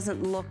mind, it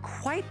doesn't look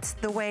quite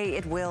the way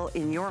it will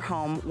in your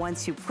home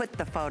once you put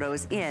the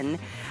photos in.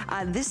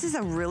 This is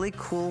a really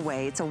cool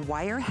way. It's a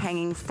wire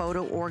hanging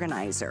photo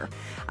organizer.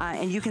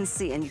 And you can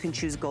see, and you can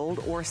choose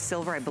gold or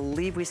silver. I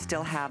believe we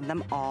still have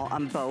them all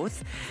on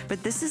both.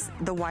 But this is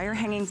the wire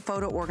hanging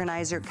photo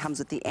organizer. It comes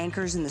with the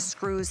anchors and the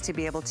screws to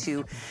be able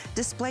to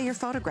display your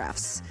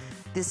photographs.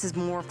 This is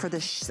more for the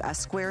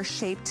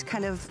square-shaped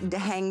kind of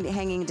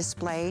hanging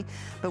display,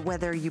 but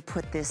whether you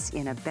put this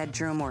in a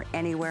bedroom or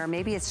anywhere,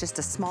 maybe it's just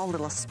a small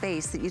little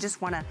space that you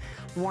just wanna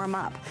warm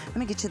up. Let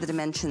me get you the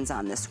dimensions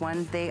on this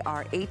one. They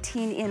are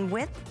 18 in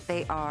width,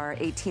 they are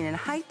 18 in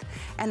height,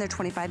 and they're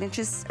 25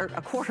 inches, or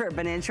a quarter of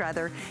an inch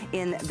rather,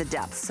 in the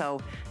depth.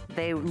 So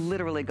they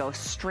literally go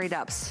straight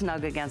up,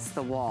 snug against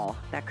the wall.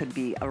 That could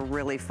be a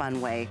really fun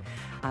way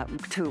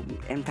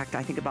in fact,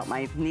 I think about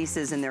my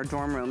nieces in their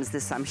dorm rooms.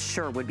 This, I'm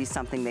sure, would be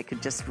something they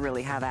could just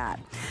really have at.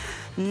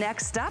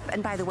 Next up,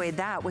 and by the way,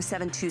 that was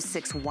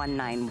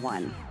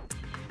 726191.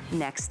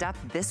 Next up,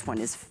 this one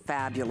is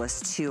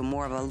fabulous too.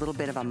 More of a little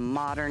bit of a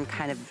modern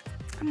kind of,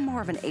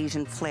 more of an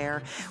Asian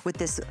flair with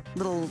this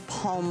little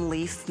palm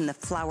leaf in the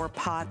flower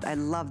pot. I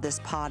love this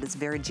pot, it's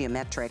very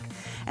geometric.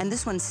 And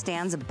this one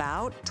stands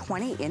about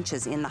 20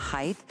 inches in the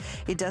height.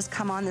 It does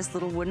come on this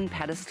little wooden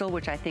pedestal,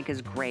 which I think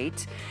is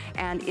great.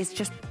 And it's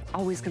just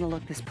always gonna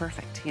look this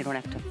perfect. You don't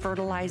have to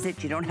fertilize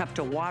it, you don't have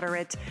to water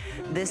it.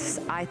 This,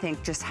 I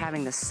think, just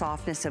having the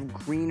softness of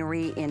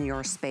greenery in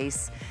your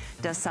space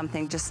does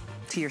something just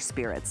to your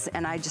spirits.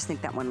 And I just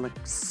think that one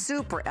looks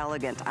super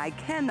elegant. I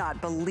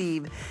cannot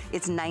believe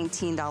it's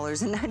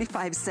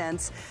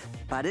 $19.95,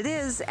 but it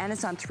is, and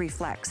it's on 3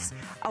 flex.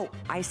 Oh,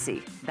 I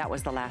see, that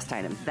was the last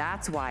item.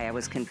 That's why I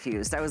was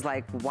confused. I was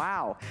like,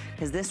 wow,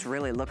 because this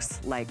really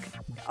looks like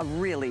a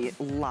really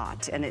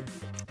lot, and you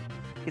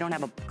don't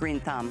have a green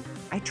thumb.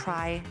 I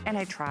try and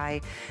I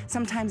try.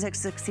 Sometimes I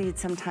succeed,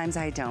 sometimes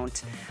I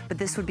don't. But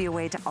this would be a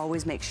way to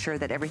always make sure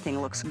that everything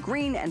looks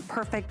green and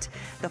perfect.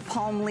 The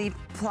palm leaf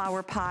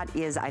flower pot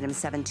is item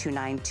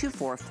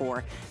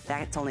 729244.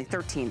 That's only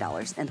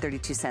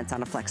 $13.32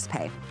 on a flex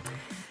pay.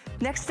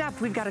 Next up,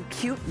 we've got a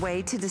cute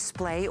way to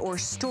display or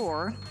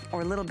store,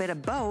 or a little bit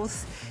of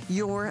both,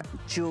 your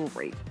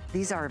jewelry.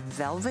 These are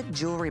velvet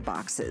jewelry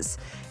boxes.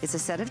 It's a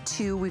set of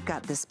 2. We've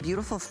got this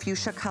beautiful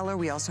fuchsia color.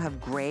 We also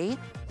have gray,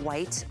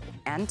 white,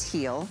 and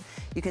teal.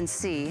 You can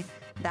see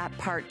that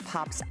part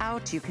pops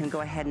out. You can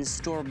go ahead and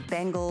store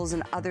bangles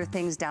and other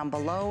things down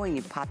below, and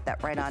you pop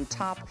that right on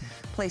top.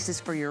 Places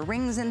for your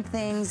rings and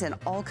things, and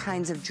all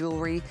kinds of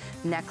jewelry,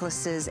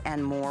 necklaces,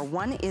 and more.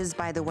 One is,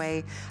 by the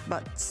way,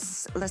 about,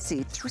 let's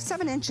see,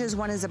 7 inches.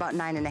 One is about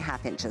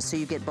 9.5 inches. So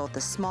you get both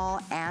the small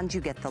and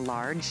you get the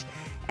large.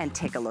 And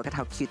take a look at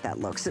how cute that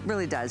looks. It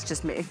really does.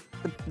 Just make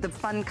the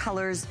fun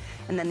colors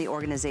and then the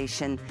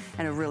organization,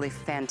 and a really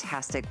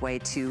fantastic way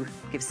to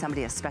give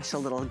somebody a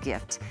special little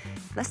gift.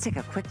 Let's take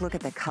a quick look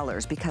at the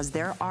colors, because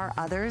there are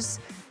others.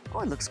 Oh,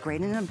 it looks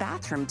great in a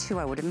bathroom too.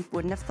 I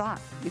wouldn't have thought.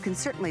 You can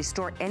certainly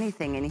store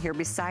anything in here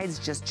besides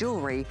just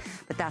jewelry,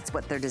 but that's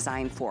what they're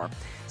designed for.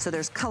 So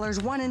there's colors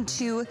 1 and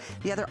 2.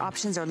 The other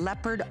options are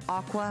leopard,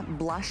 aqua,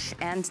 blush,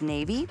 and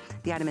navy.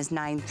 The item is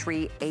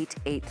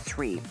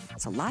 93883.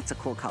 So lots of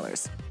cool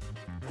colors.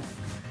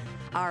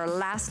 Our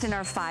last in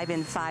our 5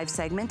 in 5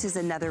 segment is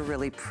another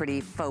really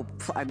pretty faux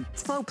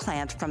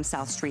plant from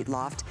South Street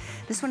Loft.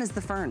 This one is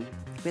the fern.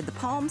 We had the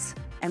palms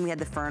and we had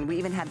the fern. We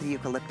even had the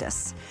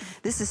eucalyptus.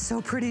 This is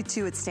so pretty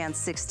too. It stands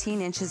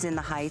 16 inches in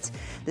the height.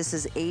 This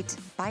is 8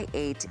 by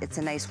 8. It's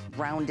a nice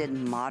rounded,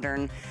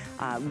 modern,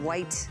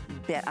 white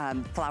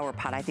flower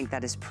pot. I think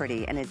that is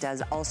pretty. And it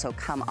does also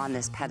come on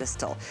this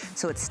pedestal.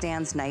 So it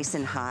stands nice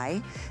and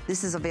high.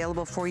 This is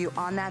available for you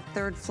on that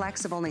 3rd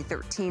flex of only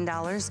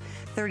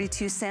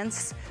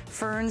 $13.32.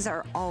 Ferns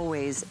are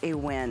always a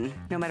win.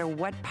 No matter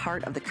what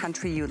part of the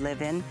country you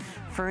live in,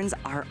 ferns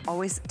are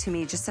always, to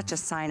me, just such a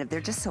sign of,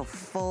 they're just so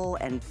full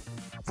and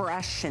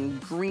fresh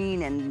and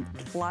green and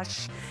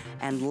flush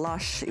and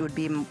lush. It would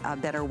be a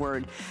better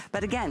word.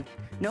 But again,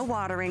 no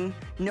watering,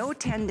 no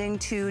tending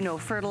to, no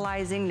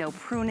fertilizing, no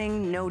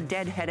pruning, no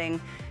deadheading.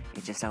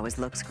 It just always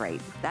looks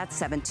great. That's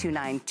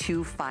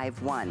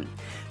 729251.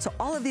 So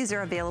all of these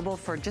are available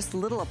for just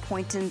little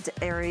appointed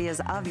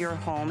areas of your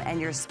home and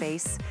your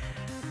space.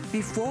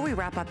 Before we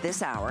wrap up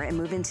this hour and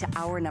move into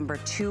hour number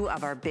 2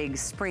 of our big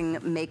spring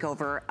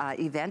makeover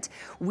event,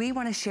 we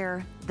want to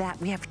share that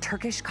we have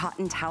Turkish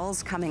cotton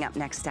towels coming up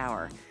next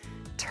hour.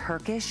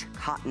 Turkish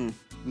cotton.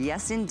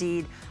 Yes,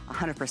 indeed,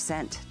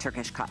 100%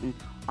 Turkish cotton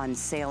on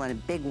sale in a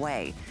big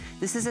way.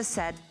 This is a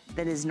set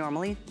that is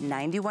normally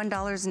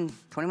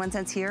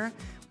 $91.21 here,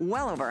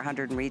 well over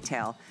 $100 in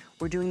retail.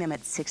 We're doing them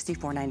at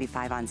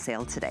 $64.95 on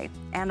sale today,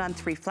 and on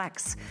 3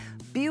 flex.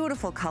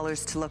 Beautiful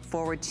colors to look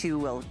forward to.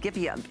 We'll give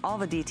you all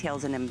the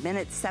details in a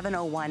minute.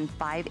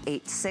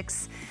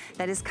 701-586.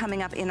 That is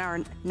coming up in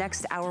our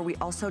next hour. We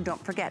also,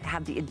 don't forget,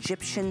 have the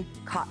Egyptian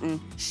cotton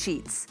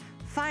sheets.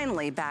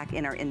 finally back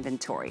in our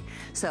inventory.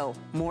 So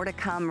more to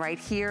come right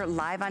here,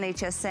 live on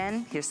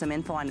HSN. Here's some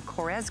info on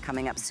Korres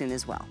coming up soon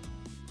as well.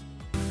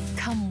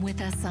 Come with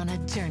us on a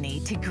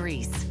journey to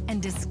Greece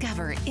and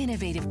discover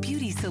innovative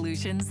beauty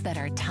solutions that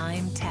are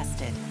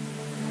time-tested.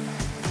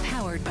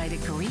 Powered by the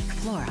Greek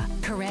flora,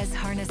 Korres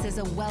harnesses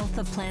a wealth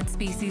of plant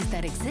species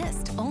that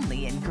exist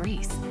only in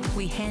Greece.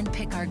 We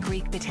handpick our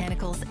Greek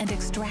botanicals and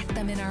extract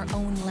them in our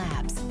own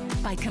labs.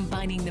 By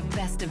combining the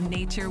best of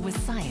nature with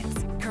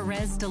science,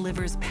 Korres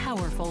delivers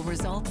powerful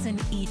results in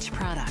each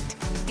product.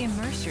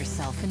 Immerse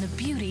yourself in the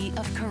beauty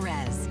of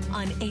Korres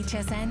on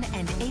HSN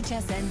and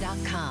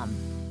hsn.com.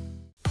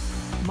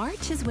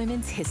 March is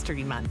Women's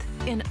History Month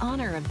in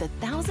honor of the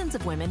thousands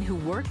of women who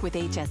work with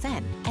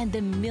HSN and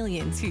the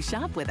millions who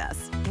shop with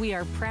us. We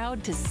are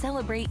proud to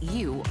celebrate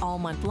you all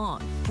month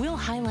long. We'll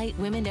highlight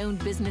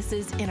women-owned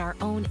businesses in our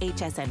own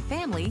HSN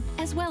family,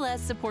 as well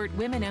as support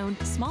women-owned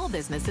small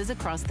businesses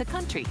across the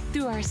country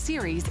through our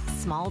series,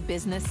 Small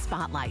Business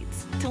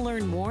Spotlights. To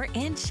learn more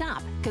and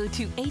shop, go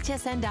to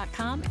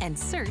hsn.com and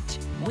search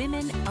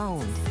Women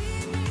Owned.